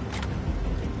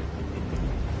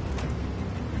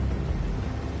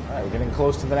 Alright, we're getting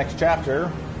close to the next chapter.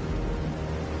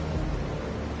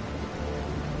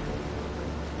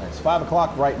 It's 5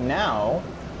 o'clock right now.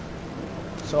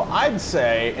 So I'd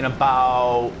say in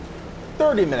about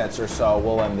 30 minutes or so,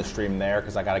 we'll end the stream there,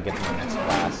 because I gotta get to the next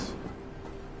class.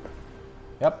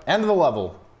 Yep, end of the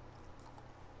level.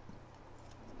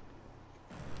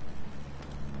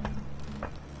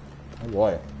 Oh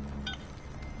boy.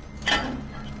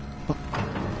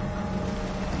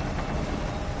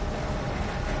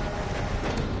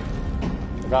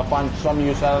 I gotta find some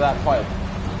use out of that pipe.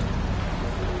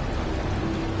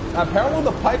 Now, apparently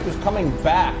the pipe is coming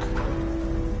back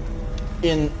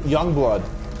in Youngblood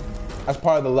as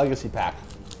part of the Legacy Pack,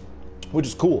 which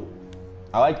is cool.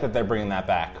 I like that they're bringing that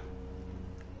back.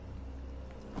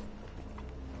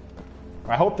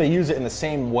 I hope they use it in the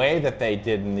same way that they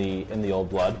did in the Old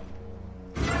Blood.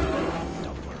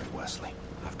 Don't worry, Wesley.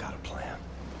 I've got a plan.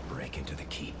 Break into the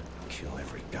keep, kill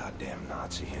every goddamn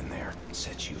Nazi in there,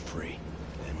 set you free.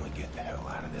 Then we get the hell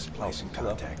out of this place and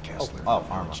contact Kessler. Oh,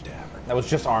 armor. That was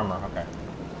just armor. Okay.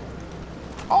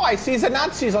 Oh, I see the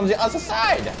Nazis on the other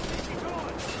side.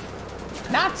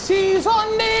 Nazis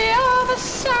on the other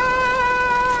side,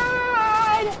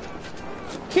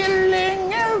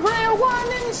 killing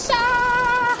everyone inside.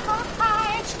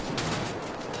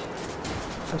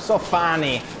 I'm so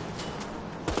funny.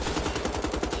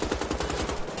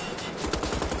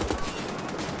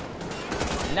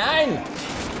 Nine.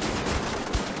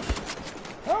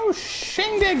 Oh,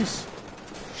 shindigs.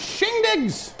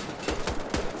 Shindigs.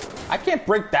 I can't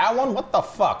break that one. What the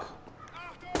fuck?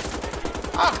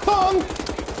 Achtung!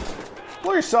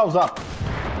 Blow yourselves up.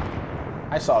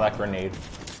 I saw that grenade.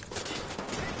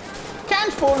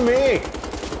 Can't fool me.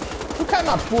 You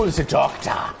cannot fool the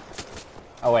doctor.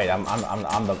 Oh wait, I'm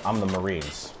the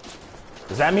Marines.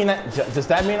 Does that mean I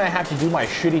have to do my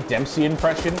shitty Dempsey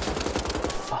impression?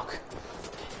 Fuck.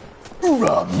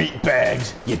 Hoorah,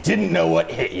 meatbags! You didn't know what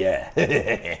hit you.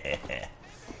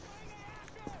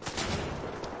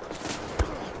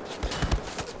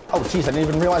 Oh, jeez, I didn't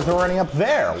even realize there were any up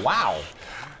there. Wow.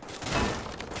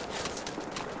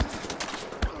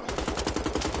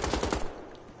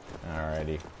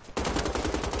 Alrighty.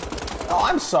 Oh,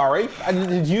 I'm sorry.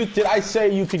 Did I say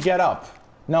you could get up?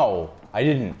 No, I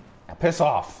didn't. Now piss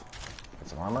off. Get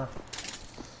some armor.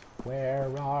 Where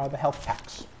are the health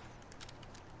packs?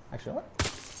 Actually, what?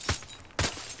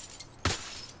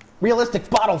 Realistic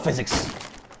bottle physics.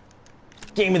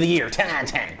 Game of the year, 10 out of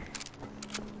 10.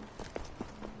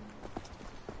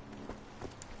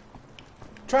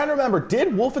 trying to remember, did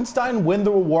Wolfenstein win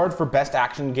the award for Best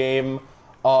Action Game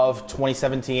of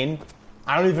 2017?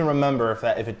 I don't even remember if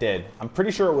it did. I'm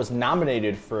pretty sure it was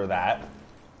nominated for that.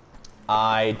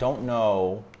 I don't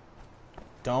know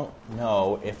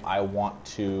if I want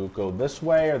to go this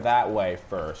way or that way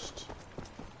first.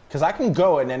 Because I can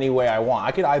go in any way I want.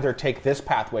 I could either take this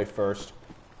pathway first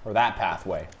or that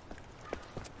pathway.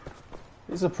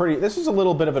 This is a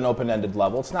little bit of an open-ended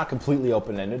level. It's not completely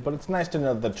open-ended, but it's nice to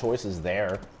know the choice is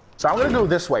there. So I'm going to go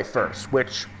this way first,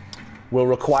 which will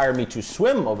require me to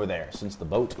swim over there, since the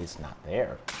boat is not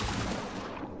there.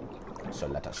 So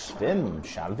let us swim,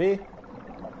 shall we?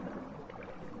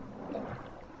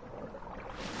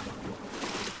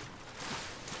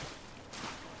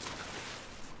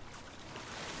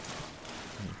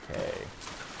 Okay.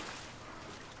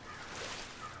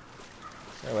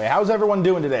 Anyway, how's everyone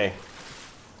doing today?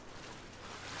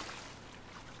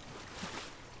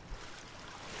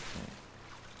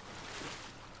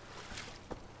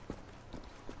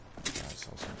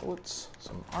 Bullets,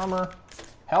 some armor,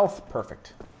 health,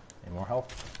 perfect. Any more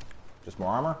health? Just more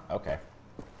armor? Okay.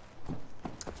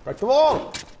 Break the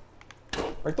wall!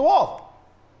 Break the wall!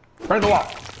 Break the wall!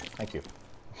 Thank you.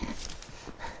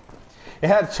 It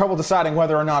had trouble deciding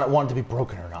whether or not it wanted to be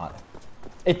broken or not.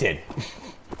 It did.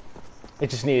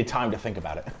 It just needed time to think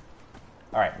about it.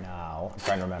 Alright, now, I'm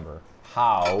trying to remember.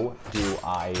 How do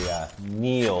I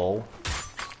kneel?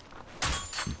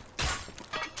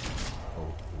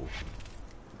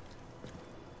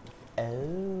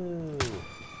 Oh.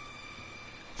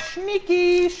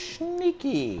 Sneaky,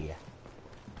 sneaky.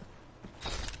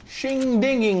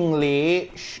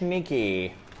 Shing-dingingly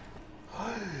sneaky.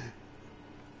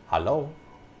 Hello?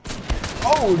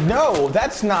 Oh, no,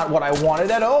 that's not what I wanted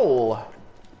at all.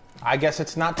 I guess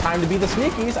it's not time to be the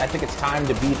sneakies. I think it's time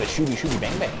to be the shooty,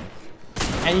 bang, bang.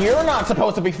 And you're not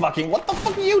supposed to be fucking... What the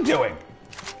fuck are you doing?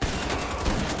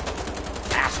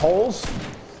 Assholes.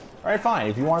 Alright, fine.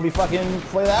 If you want to be fucking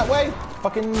play that way,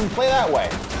 fucking play that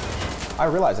way. I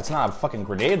realize it's not a fucking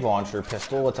grenade launcher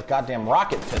pistol, it's a goddamn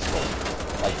rocket pistol.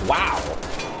 Like, wow.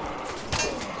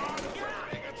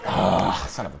 Ugh,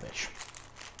 son of a bitch.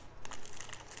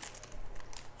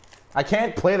 I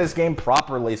can't play this game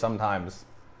properly sometimes.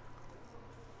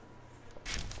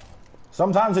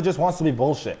 Sometimes it just wants to be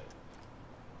bullshit.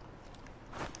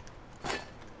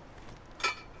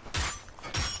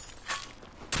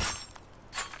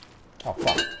 Oh,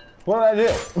 fuck. What did I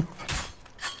do?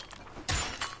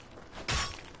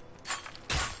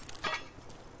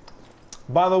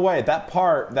 By the way, that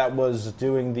part that was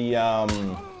doing the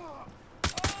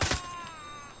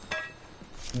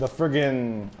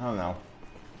friggin', I don't know.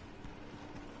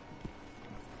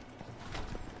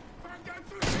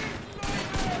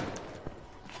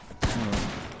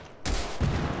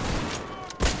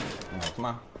 Oh, come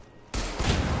on.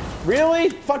 Really?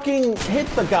 Fucking hit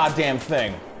the goddamn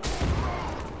thing.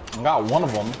 I got one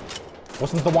of them.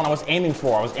 Wasn't the one I was aiming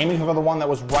for. I was aiming for the one that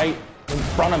was right in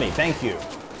front of me. Thank you.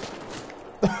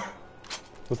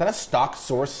 Was that a stock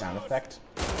source sound effect?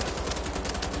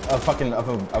 Of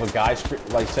a guy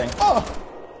like saying, oh!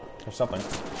 Or something.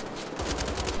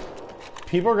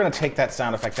 People are gonna take that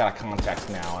sound effect out of context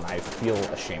now, and I feel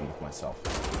ashamed of myself.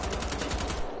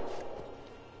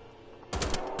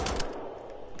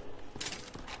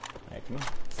 Hey, come on.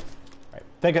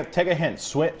 Right. Take a hint.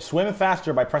 Swim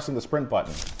faster by pressing the sprint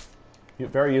button.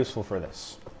 Very useful for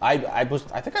this. I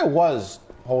think I was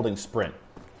holding sprint.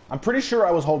 I'm pretty sure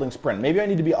I was holding sprint. Maybe I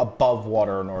need to be above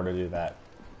water in order to do that.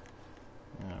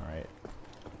 Alright.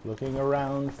 Looking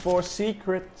around for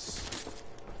secrets.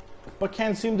 But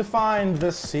can't seem to find the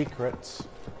secrets.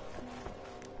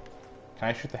 Can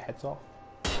I shoot the heads off?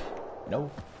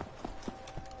 No.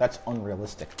 That's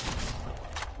unrealistic.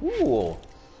 Ooh.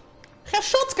 A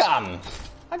shotgun!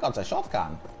 I got a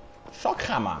shotgun.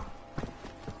 Shockhammer.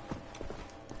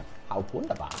 How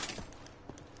wunderbar.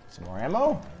 Some more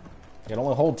ammo? You can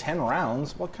only hold 10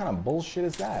 rounds. What kind of bullshit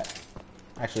is that?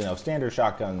 Actually, no. Standard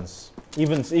shotguns,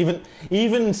 even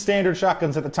standard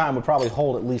shotguns at the time would probably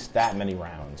hold at least that many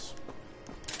rounds.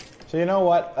 So you know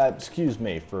what? Excuse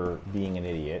me for being an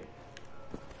idiot.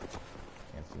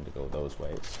 Can't seem to go those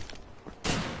ways.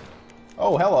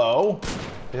 Oh, hello.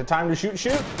 Is it time to shoot?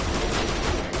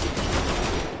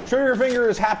 Trigger finger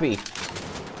is happy.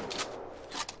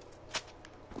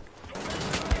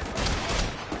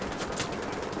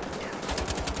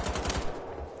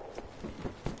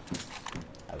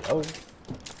 Hello.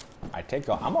 I take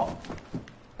the ammo.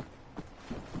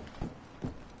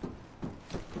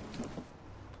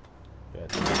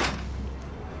 Good.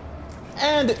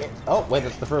 And oh wait,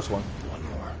 that's the first one. One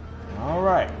more. All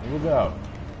right, here we go.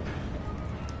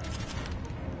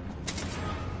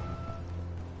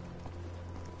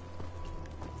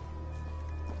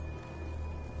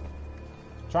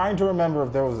 Trying to remember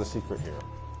if there was a secret here.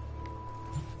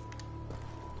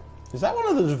 Is that one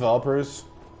of the developers?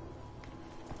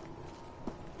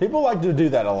 People like to do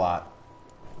that a lot.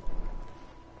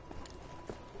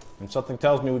 And something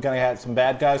tells me we're gonna have some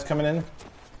bad guys coming in.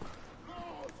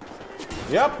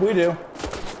 Yep, we do.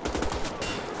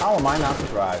 How am I not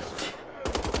surprised?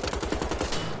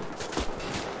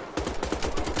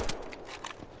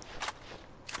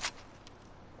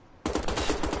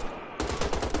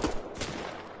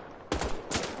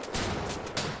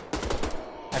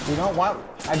 Actually, you know what?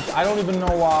 I don't even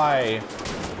know why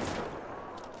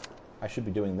I should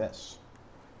be doing this.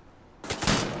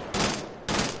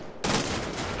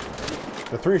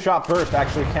 The 3-shot burst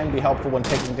actually can be helpful when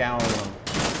taking down,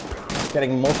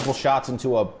 getting multiple shots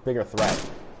into a bigger threat.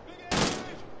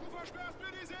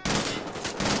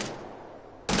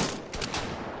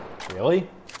 Really?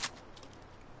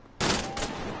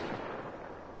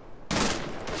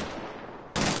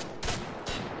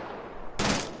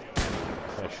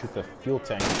 Gotta shoot the fuel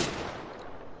tank.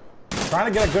 I'm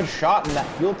trying to get a good shot in that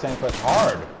fuel tank, but it's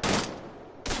hard.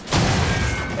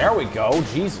 There we go.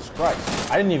 Jesus Christ.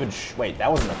 I didn't even wait,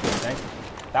 that wasn't a fuel tank.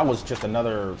 That was just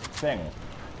another thing.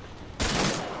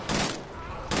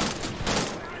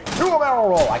 Do a barrel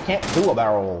roll! I can't do a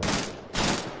barrel roll.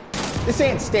 This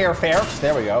ain't stair fair.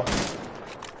 There we go.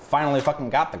 Finally fucking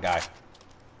got the guy.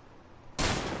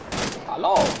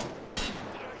 Hello.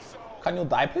 Can you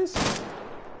die, please?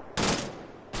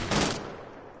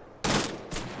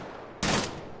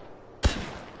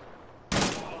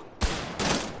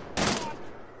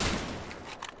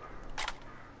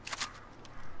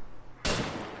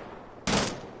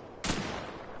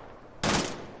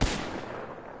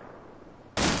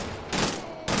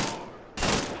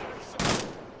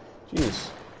 Jeez.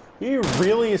 He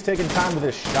really is taking time with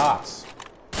his shots.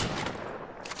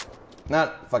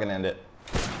 Not fucking end it.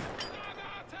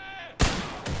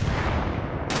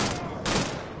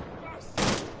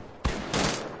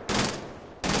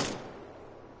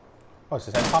 Oh, is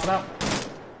his head popping out?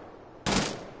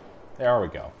 There we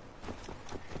go.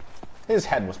 His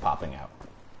head was popping out.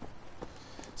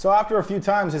 So after a few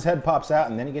times, his head pops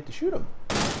out, and then you get to shoot him.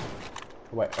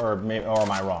 Wait, or am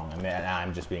I wrong? I mean,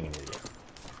 I'm just being an idiot.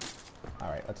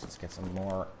 Alright, let's just get some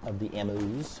more of the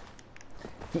ammos.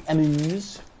 The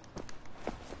ammos.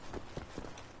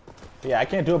 Yeah, I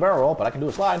can't do a barrel roll, but I can do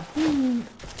a slide.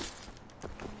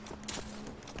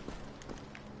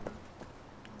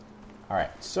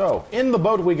 Alright, so in the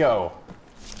boat we go.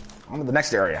 On to the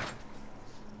next area.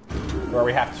 Where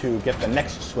we have to get the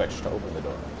next switch to open the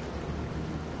door.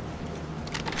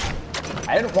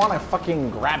 I didn't want to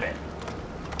fucking grab it.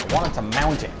 I wanted to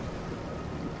mount it.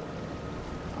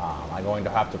 Am I going to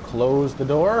have to close the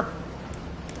door?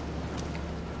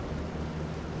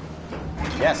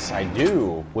 Yes, I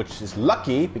do, which is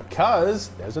lucky because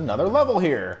there's another level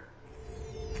here.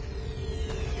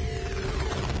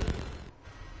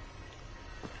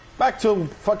 Back to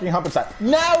fucking Humpenstein.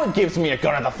 Now it gives me a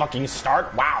gun at the fucking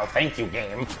start. Wow, thank you,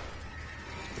 game.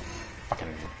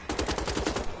 Fucking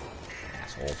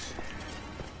assholes.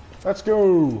 Let's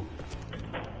go.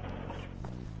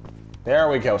 There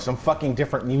we go, some fucking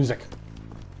different music.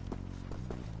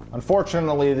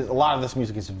 Unfortunately, a lot of this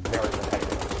music is very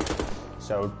repetitive.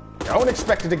 So, don't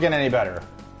expect it to get any better.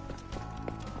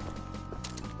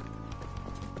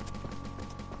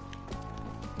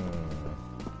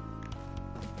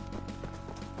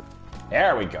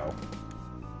 There we go.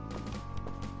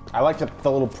 I like the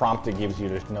little prompt it gives you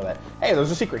to know that, hey, there's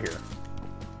a secret here.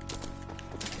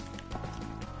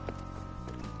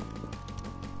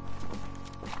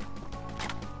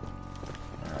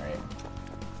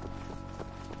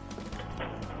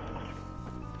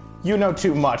 You know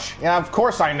too much. Yeah, of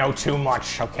course I know too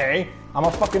much, okay? I'm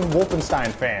a fucking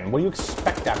Wolfenstein fan. What do you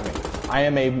expect out of me? I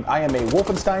am a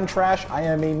Wolfenstein trash. I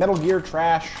am a Metal Gear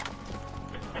trash.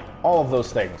 All of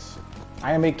those things.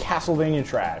 I am a Castlevania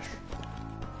trash.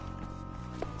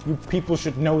 You people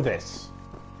should know this.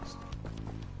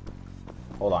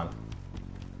 Hold on.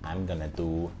 I'm gonna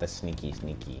do the sneaky.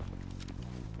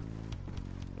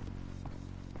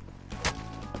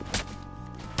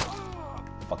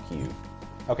 Fuck you.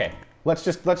 Okay, let's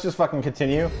just fucking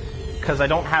continue, because I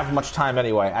don't have much time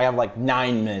anyway. I have like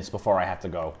 9 minutes before I have to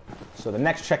go. So the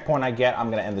next checkpoint I get, I'm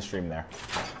gonna end the stream there.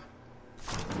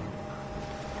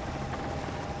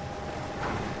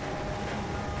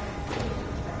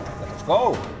 Let's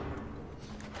go.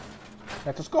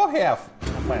 Let's go here,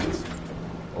 my friends.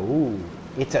 Oh,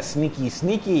 it's a sneaky.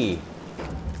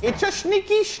 It's a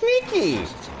sneaky.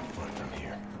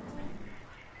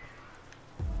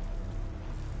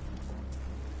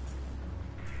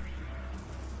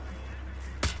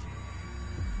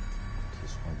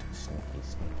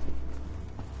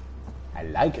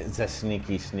 like the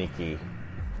sneaky sneaky.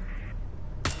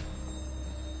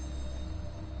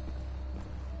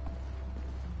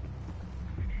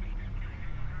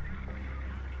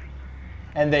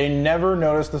 And they never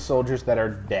notice the soldiers that are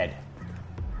dead.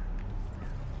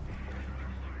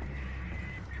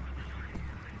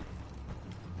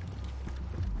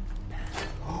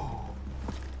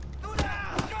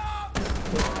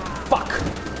 Fuck!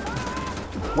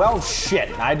 Well, shit.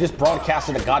 I just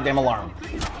broadcasted a goddamn alarm.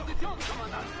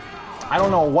 I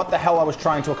don't know what the hell I was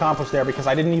trying to accomplish there because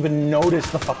I didn't even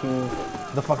notice the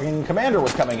fucking commander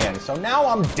was coming in. So now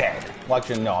I'm dead. Well,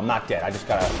 actually, no, I'm not dead. I just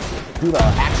gotta do the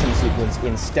action sequence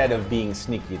instead of being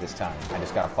sneaky this time. I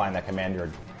just gotta find that commander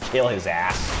and kill his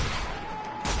ass.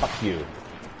 Fuck you.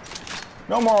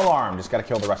 No more alarm. Just gotta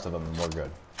kill the rest of them and we're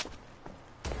good.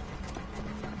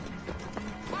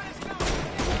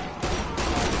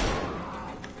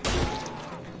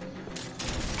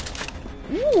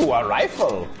 Ooh, a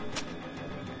rifle.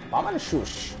 Bomb and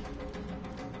shush.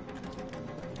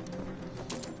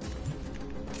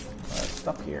 A lot of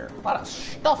stuff here. A lot of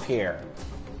stuff here.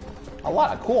 A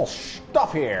lot of cool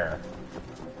stuff here.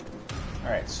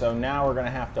 Alright, so now we're gonna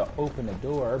have to open the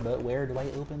door, but where do I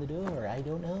open the door? I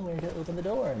don't know where to open the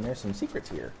door, and there's some secrets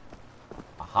here.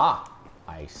 Aha!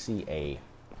 I see a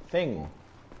thing.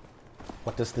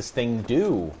 What does this thing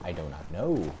do? I do not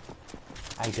know.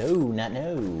 I do not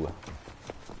know.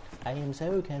 I am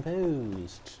so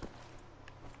confused.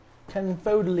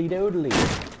 Confodely dodely.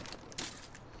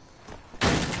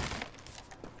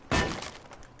 Alright,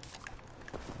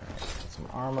 some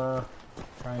armor.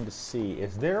 Trying to see.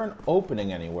 Is there an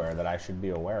opening anywhere that I should be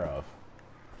aware of?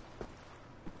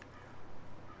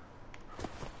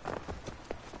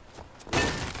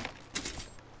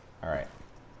 Alright.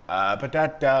 But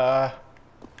that,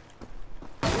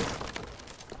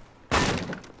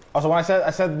 Also, when I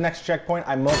said the next checkpoint,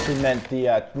 I mostly meant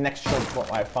the next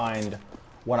checkpoint I find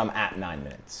when I'm at 9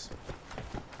 minutes.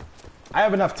 I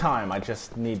have enough time. I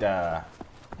just need at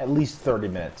least 30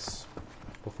 minutes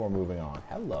before moving on.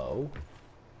 Hello.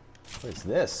 What is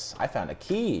this? I found a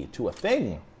key to a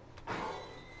thing.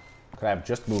 Could I have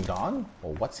just moved on?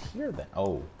 Well, what's here then?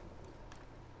 Oh.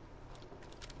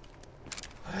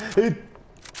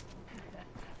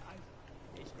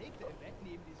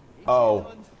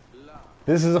 Oh.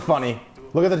 This is a funny.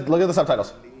 Look at the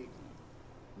subtitles.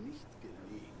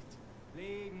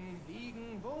 Legen,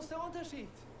 liegen, wo ist der Unterschied?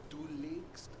 Du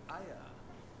legst Eier.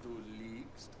 Du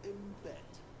liegst im Bett.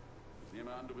 Ich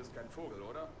nehme an, du bist kein Vogel,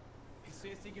 oder? Willst du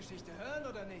jetzt die Geschichte hören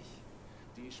oder nicht?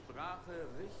 Die Sprache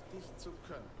richtig zu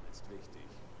können ist wichtig.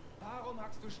 Warum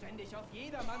hackst du ständig auf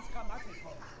jedermanns Grammatik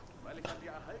rum? Weil ich an die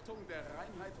Erhaltung der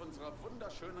Reinheit unserer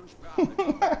wunderschönen Sprache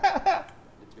glaube,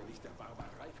 damit wir nicht der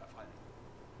Barbarei verfallen.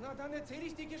 Na, dann erzähle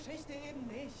ich die Geschichte eben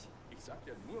nicht. Ich sag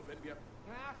ja nur, wenn wir...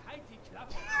 Ach, halt die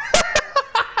Klappe.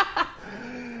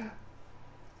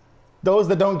 Those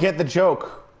that don't get the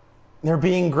joke, they're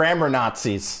being grammar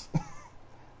Nazis.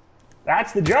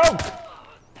 That's the joke.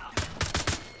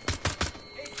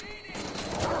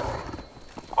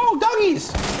 Oh,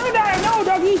 doggies! No,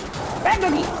 doggy! Bad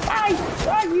doggy! Bye,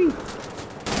 doggy!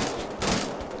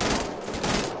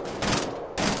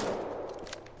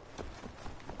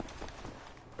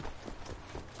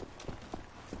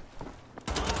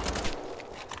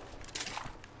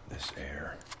 This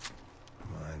air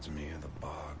reminds me of the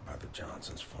bog by the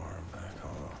Johnson's farm back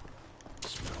home.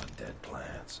 Smell of dead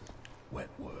plants, wet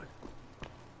wood.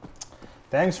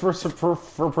 Thanks for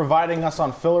providing us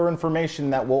on filler information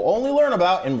that we'll only learn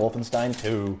about in Wolfenstein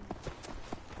 2.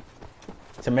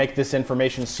 To make this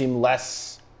information seem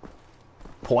less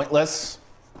pointless,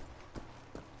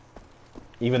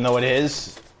 even though it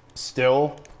is,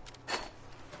 still.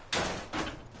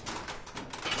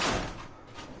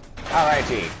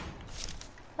 Alrighty.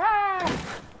 Ah.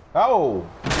 Oh!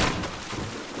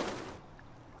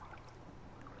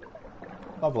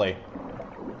 Lovely.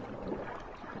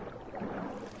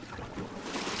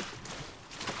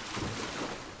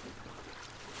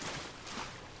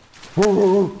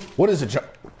 Whoa. What is it,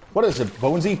 What is it,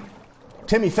 Bonesy?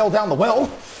 Timmy fell down the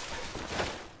well?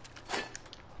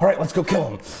 Alright, let's go kill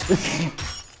him.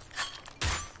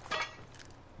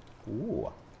 Ooh.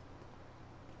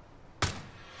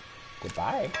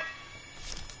 Goodbye.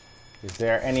 Is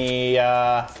there any,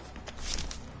 map?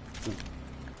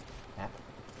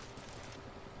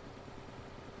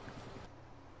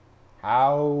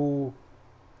 How...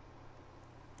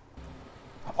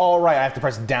 Oh, right, I have to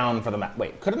press down for the map.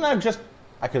 Wait, couldn't I just...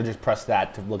 I could have just pressed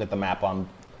that to look at the map on...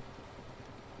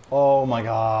 Oh my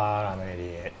god, I'm an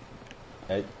idiot.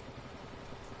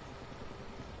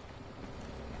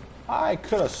 I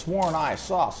could have sworn I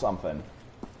saw something.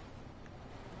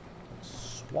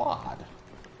 swad.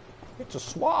 It's a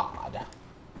swad.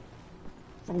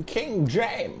 From King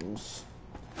James.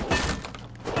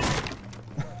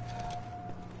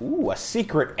 Ooh, a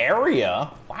secret area.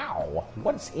 Wow.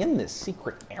 What's in this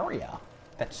secret area?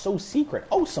 That's so secret.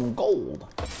 Oh, some gold.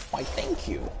 Why, thank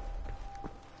you.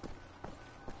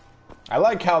 I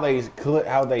like how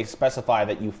they specify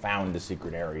that you found the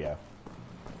secret area.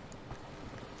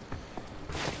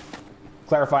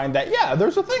 Clarifying that, yeah,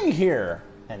 there's a thing here.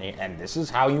 And this is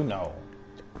how you know.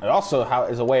 It also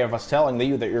is a way of us telling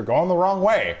you that you're going the wrong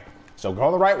way. So go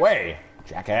the right way,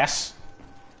 jackass.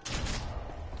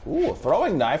 Ooh, a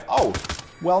throwing knife. Oh,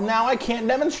 well, now I can't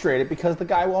demonstrate it because the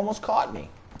guy almost caught me.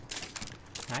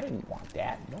 I didn't want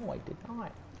that. No, I did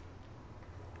not.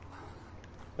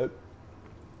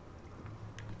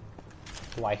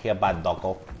 Do I hear bad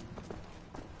doggo?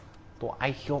 Do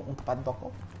I hear bad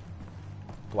doggo?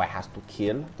 Do I have to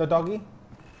kill the doggy?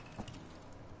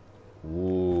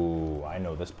 Ooh, I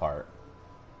know this part.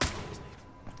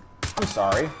 I'm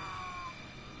sorry.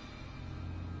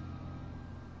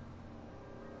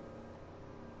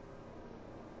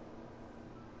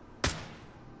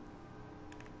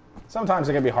 Sometimes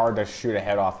it can be hard to shoot a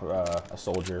head off a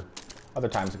soldier. Other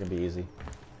times it can be easy.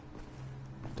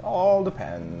 It all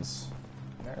depends.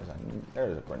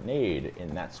 There's a grenade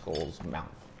in that skull's mouth.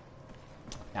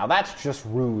 Now that's just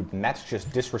rude, and that's just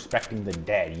disrespecting the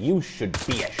dead. You should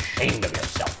be ashamed of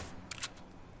yourself.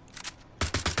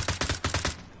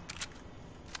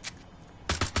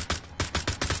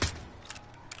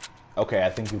 Okay, I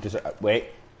think you deserve...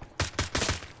 Wait.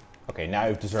 Okay, now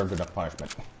you've deserved enough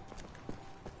punishment.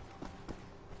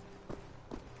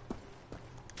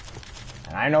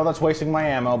 And I know that's wasting my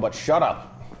ammo, but shut up.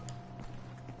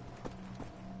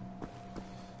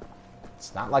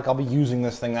 It's not like I'll be using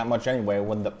this thing that much anyway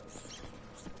when the...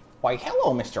 Why,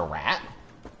 hello, Mr. Rat.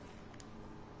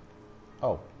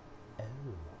 Oh.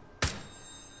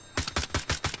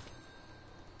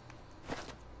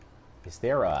 Is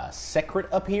there a secret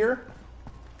up here?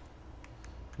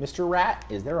 Mr. Rat,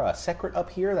 is there a secret up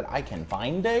here that I can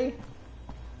find, eh?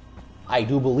 I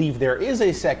do believe there is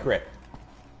a secret.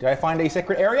 Did I find a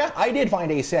secret area? I did find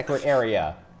a secret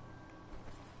area.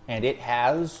 And it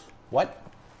has... what?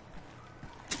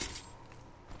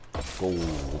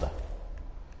 Gold.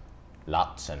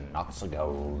 Lots and lots of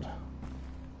gold.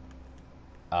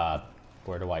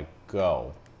 Where do I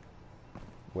go?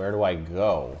 Where do I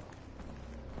go?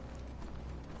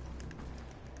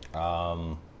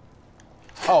 Oh,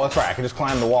 that's right. I can just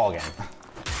climb the wall again.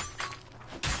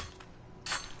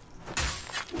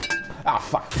 Ah,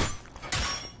 fuck.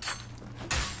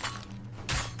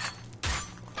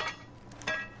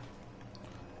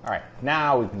 Alright,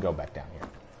 now we can go back down here.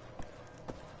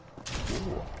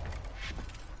 Ooh.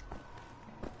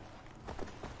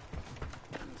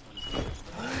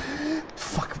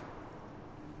 Fuck.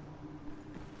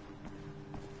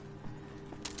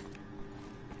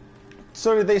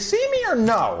 So did they see me or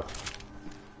no?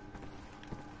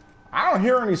 I don't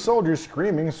hear any soldiers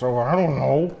screaming, so I don't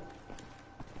know.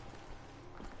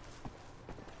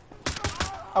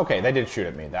 Okay, they did shoot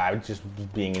at me. I was just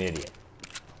being an idiot.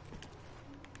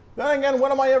 Then again,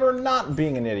 when am I ever not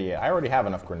being an idiot? I already have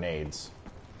enough grenades.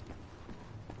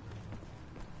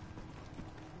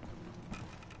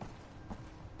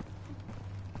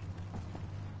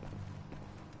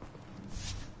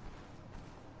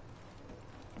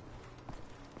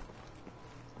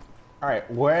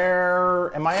 Alright,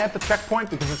 where... am I at the checkpoint?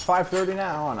 Because it's 5:30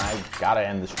 now, and I gotta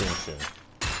end the stream soon.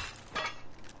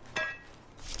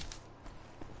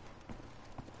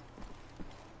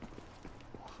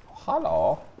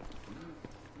 Hello?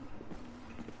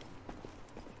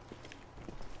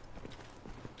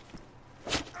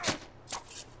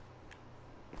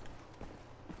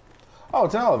 Oh,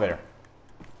 it's an elevator.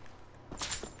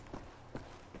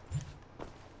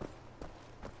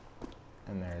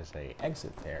 And there's an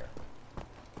exit there.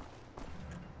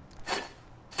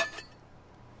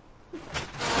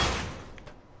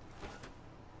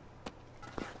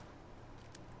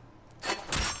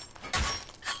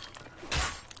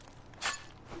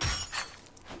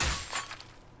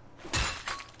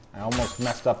 I almost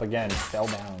messed up again, fell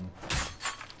down.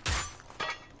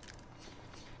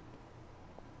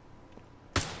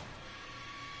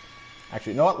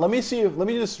 Actually, you know what? Let me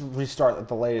just restart at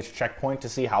the latest checkpoint to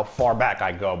see how far back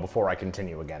I go before I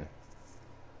continue again.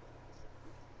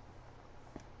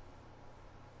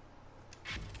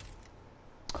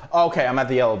 Okay, I'm at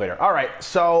the elevator. All right,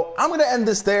 so I'm going to end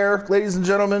this there, ladies and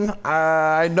gentlemen.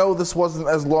 I know this wasn't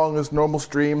as long as normal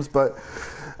streams, but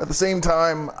at the same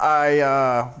time,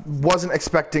 I wasn't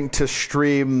expecting to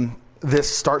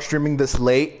start streaming this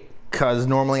late. because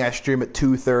normally I stream at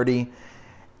 2:30,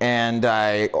 and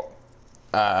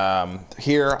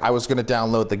here I was going to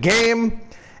download the game,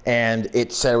 and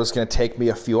it said it was going to take me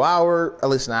a few hours, at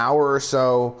least an hour or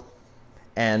so,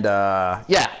 and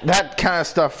yeah, that kind of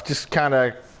stuff just kind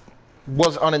of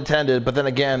was unintended. But then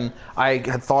again, I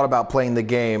had thought about playing the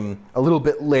game a little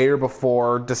bit later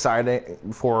before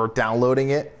downloading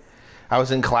it. I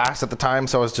was in class at the time,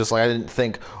 so I was just like, I didn't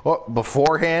think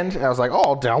beforehand. I was like, oh,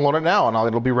 I'll download it now, and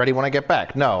it'll be ready when I get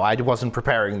back. No, I wasn't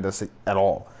preparing this at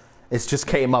all. It just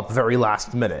came up very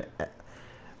last minute.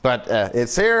 But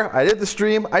it's here. I did the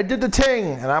stream. I did the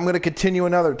ting, and I'm going to continue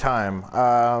another time.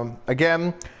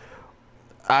 Again,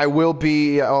 I will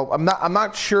be. I'm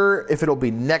not sure if it'll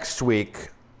be next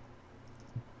week,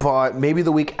 but maybe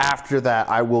the week after that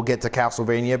I will get to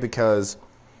Castlevania, because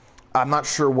I'm not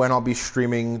sure when I'll be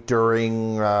streaming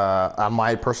during on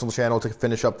my personal channel to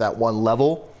finish up that one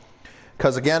level.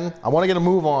 Because again, I want to get a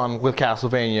move on with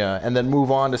Castlevania and then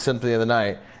move on to Symphony of the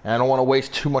Night, and I don't want to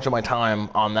waste too much of my time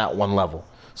on that one level.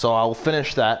 So I'll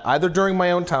finish that either during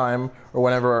my own time or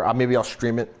whenever. Maybe I'll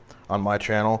stream it on my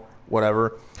channel,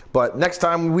 whatever. But next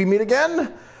time we meet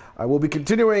again, I will be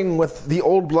continuing with the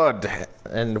Old Blood,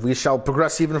 and we shall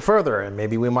progress even further, and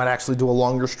maybe we might actually do a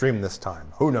longer stream this time.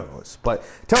 Who knows? But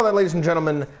till then, ladies and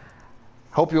gentlemen,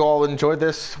 hope you all enjoyed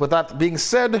this. With that being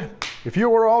said, if you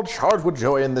were all charged with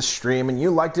joy in this stream and you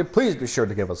liked it, please be sure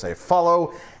to give us a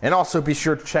follow, and also be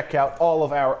sure to check out all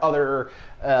of our other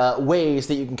ways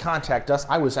that you can contact us.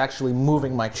 I was actually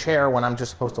moving my chair when I'm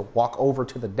just supposed to walk over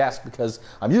to the desk because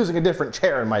I'm using a different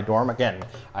chair in my dorm. Again,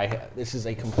 this is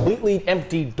a completely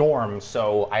empty dorm,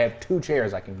 so I have 2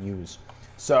 chairs I can use.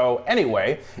 So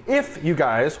anyway, if you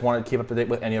guys want to keep up to date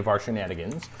with any of our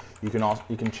shenanigans, you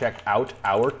can check out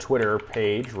our Twitter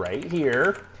page right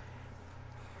here,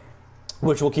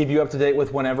 which will keep you up to date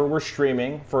with whenever we're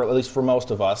streaming, for at least for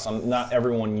most of us. Not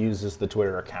everyone uses the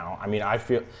Twitter account. I mean,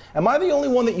 am I the only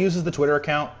one that uses the Twitter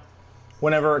account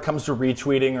whenever it comes to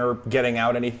retweeting or getting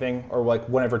out anything, or like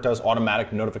whenever it does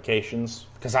automatic notifications?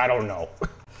 Because I don't know.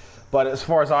 But as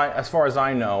far as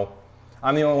I know,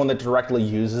 I'm the only one that directly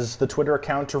uses the Twitter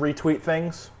account to retweet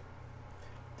things.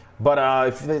 But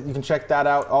you can check that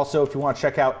out. Also, if you want to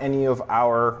check out any of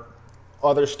our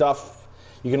other stuff,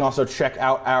 you can also check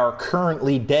out our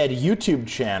currently dead YouTube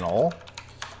channel.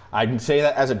 I can say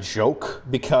that as a joke,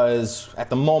 because at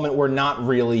the moment we're not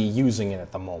really using it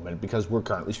at the moment because we're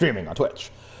currently streaming on Twitch.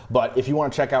 But if you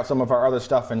want to check out some of our other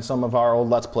stuff and some of our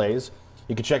old Let's Plays,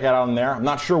 you can check it out on there. I'm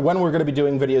not sure when we're going to be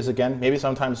doing videos again. Maybe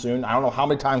sometime soon. I don't know how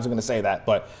many times I'm going to say that,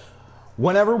 but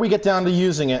whenever we get down to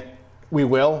using it, we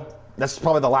will. That's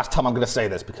probably the last time I'm going to say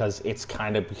this, because it's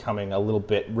kind of becoming a little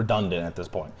bit redundant at this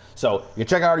point. So you can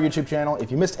check out our YouTube channel.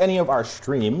 If you missed any of our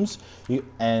streams,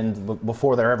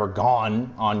 before they're ever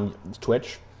gone on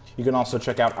Twitch, you can also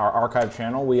check out our archive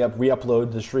channel. We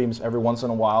re-upload the streams every once in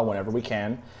a while whenever we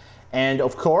can. And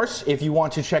of course, if you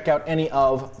want to check out any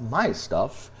of my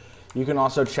stuff, you can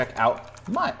also check out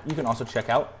my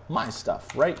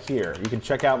stuff right here. You can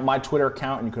check out my Twitter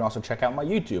account, and you can also check out my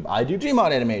YouTube. I do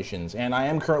Gmod animations, and I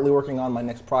am currently working on my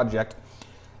next project,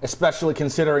 especially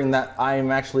considering that I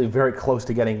am actually very close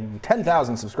to getting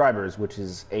 10,000 subscribers, which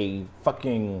is a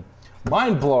fucking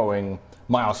mind-blowing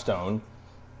milestone.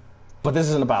 But this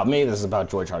isn't about me. This is about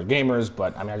Joy Charge Gamers.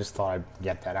 But I mean, I just thought I'd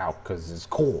get that out because it's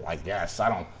cool, I guess. I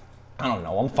don't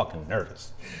know. I'm fucking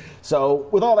nervous. So,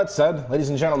 with all that said, ladies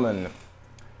and gentlemen,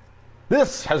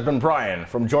 this has been Brian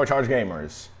from Joy Charge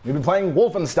Gamers. We've been playing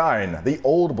Wolfenstein, the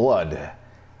Old Blood,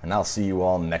 and I'll see you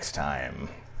all next time.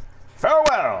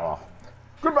 Farewell!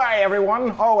 Goodbye,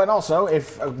 everyone! Oh, and also,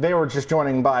 if they were just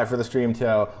joining by for the stream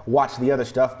to watch the other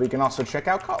stuff, but you can also check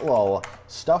out Cutlol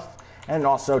stuff, and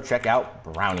also check out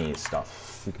Brownie's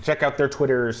stuff. You can check out their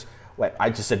Twitters. Wait, I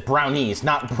just said Brownies,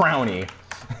 not Brownie.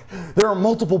 There are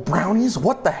multiple brownies?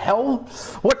 What the hell?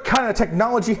 What kind of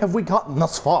technology have we gotten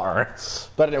thus far?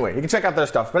 But anyway, you can check out their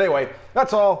stuff. But anyway,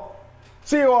 that's all.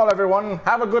 See you all, everyone.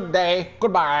 Have a good day.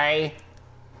 Goodbye.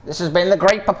 This has been the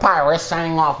Great Papyrus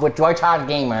signing off with Joy Charge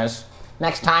Gamers.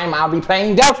 Next time, I'll be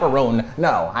playing Deltarune.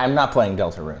 No, I'm not playing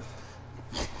Deltarune.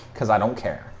 Because I don't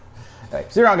care. Anyway,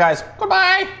 see you around, guys.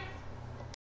 Goodbye.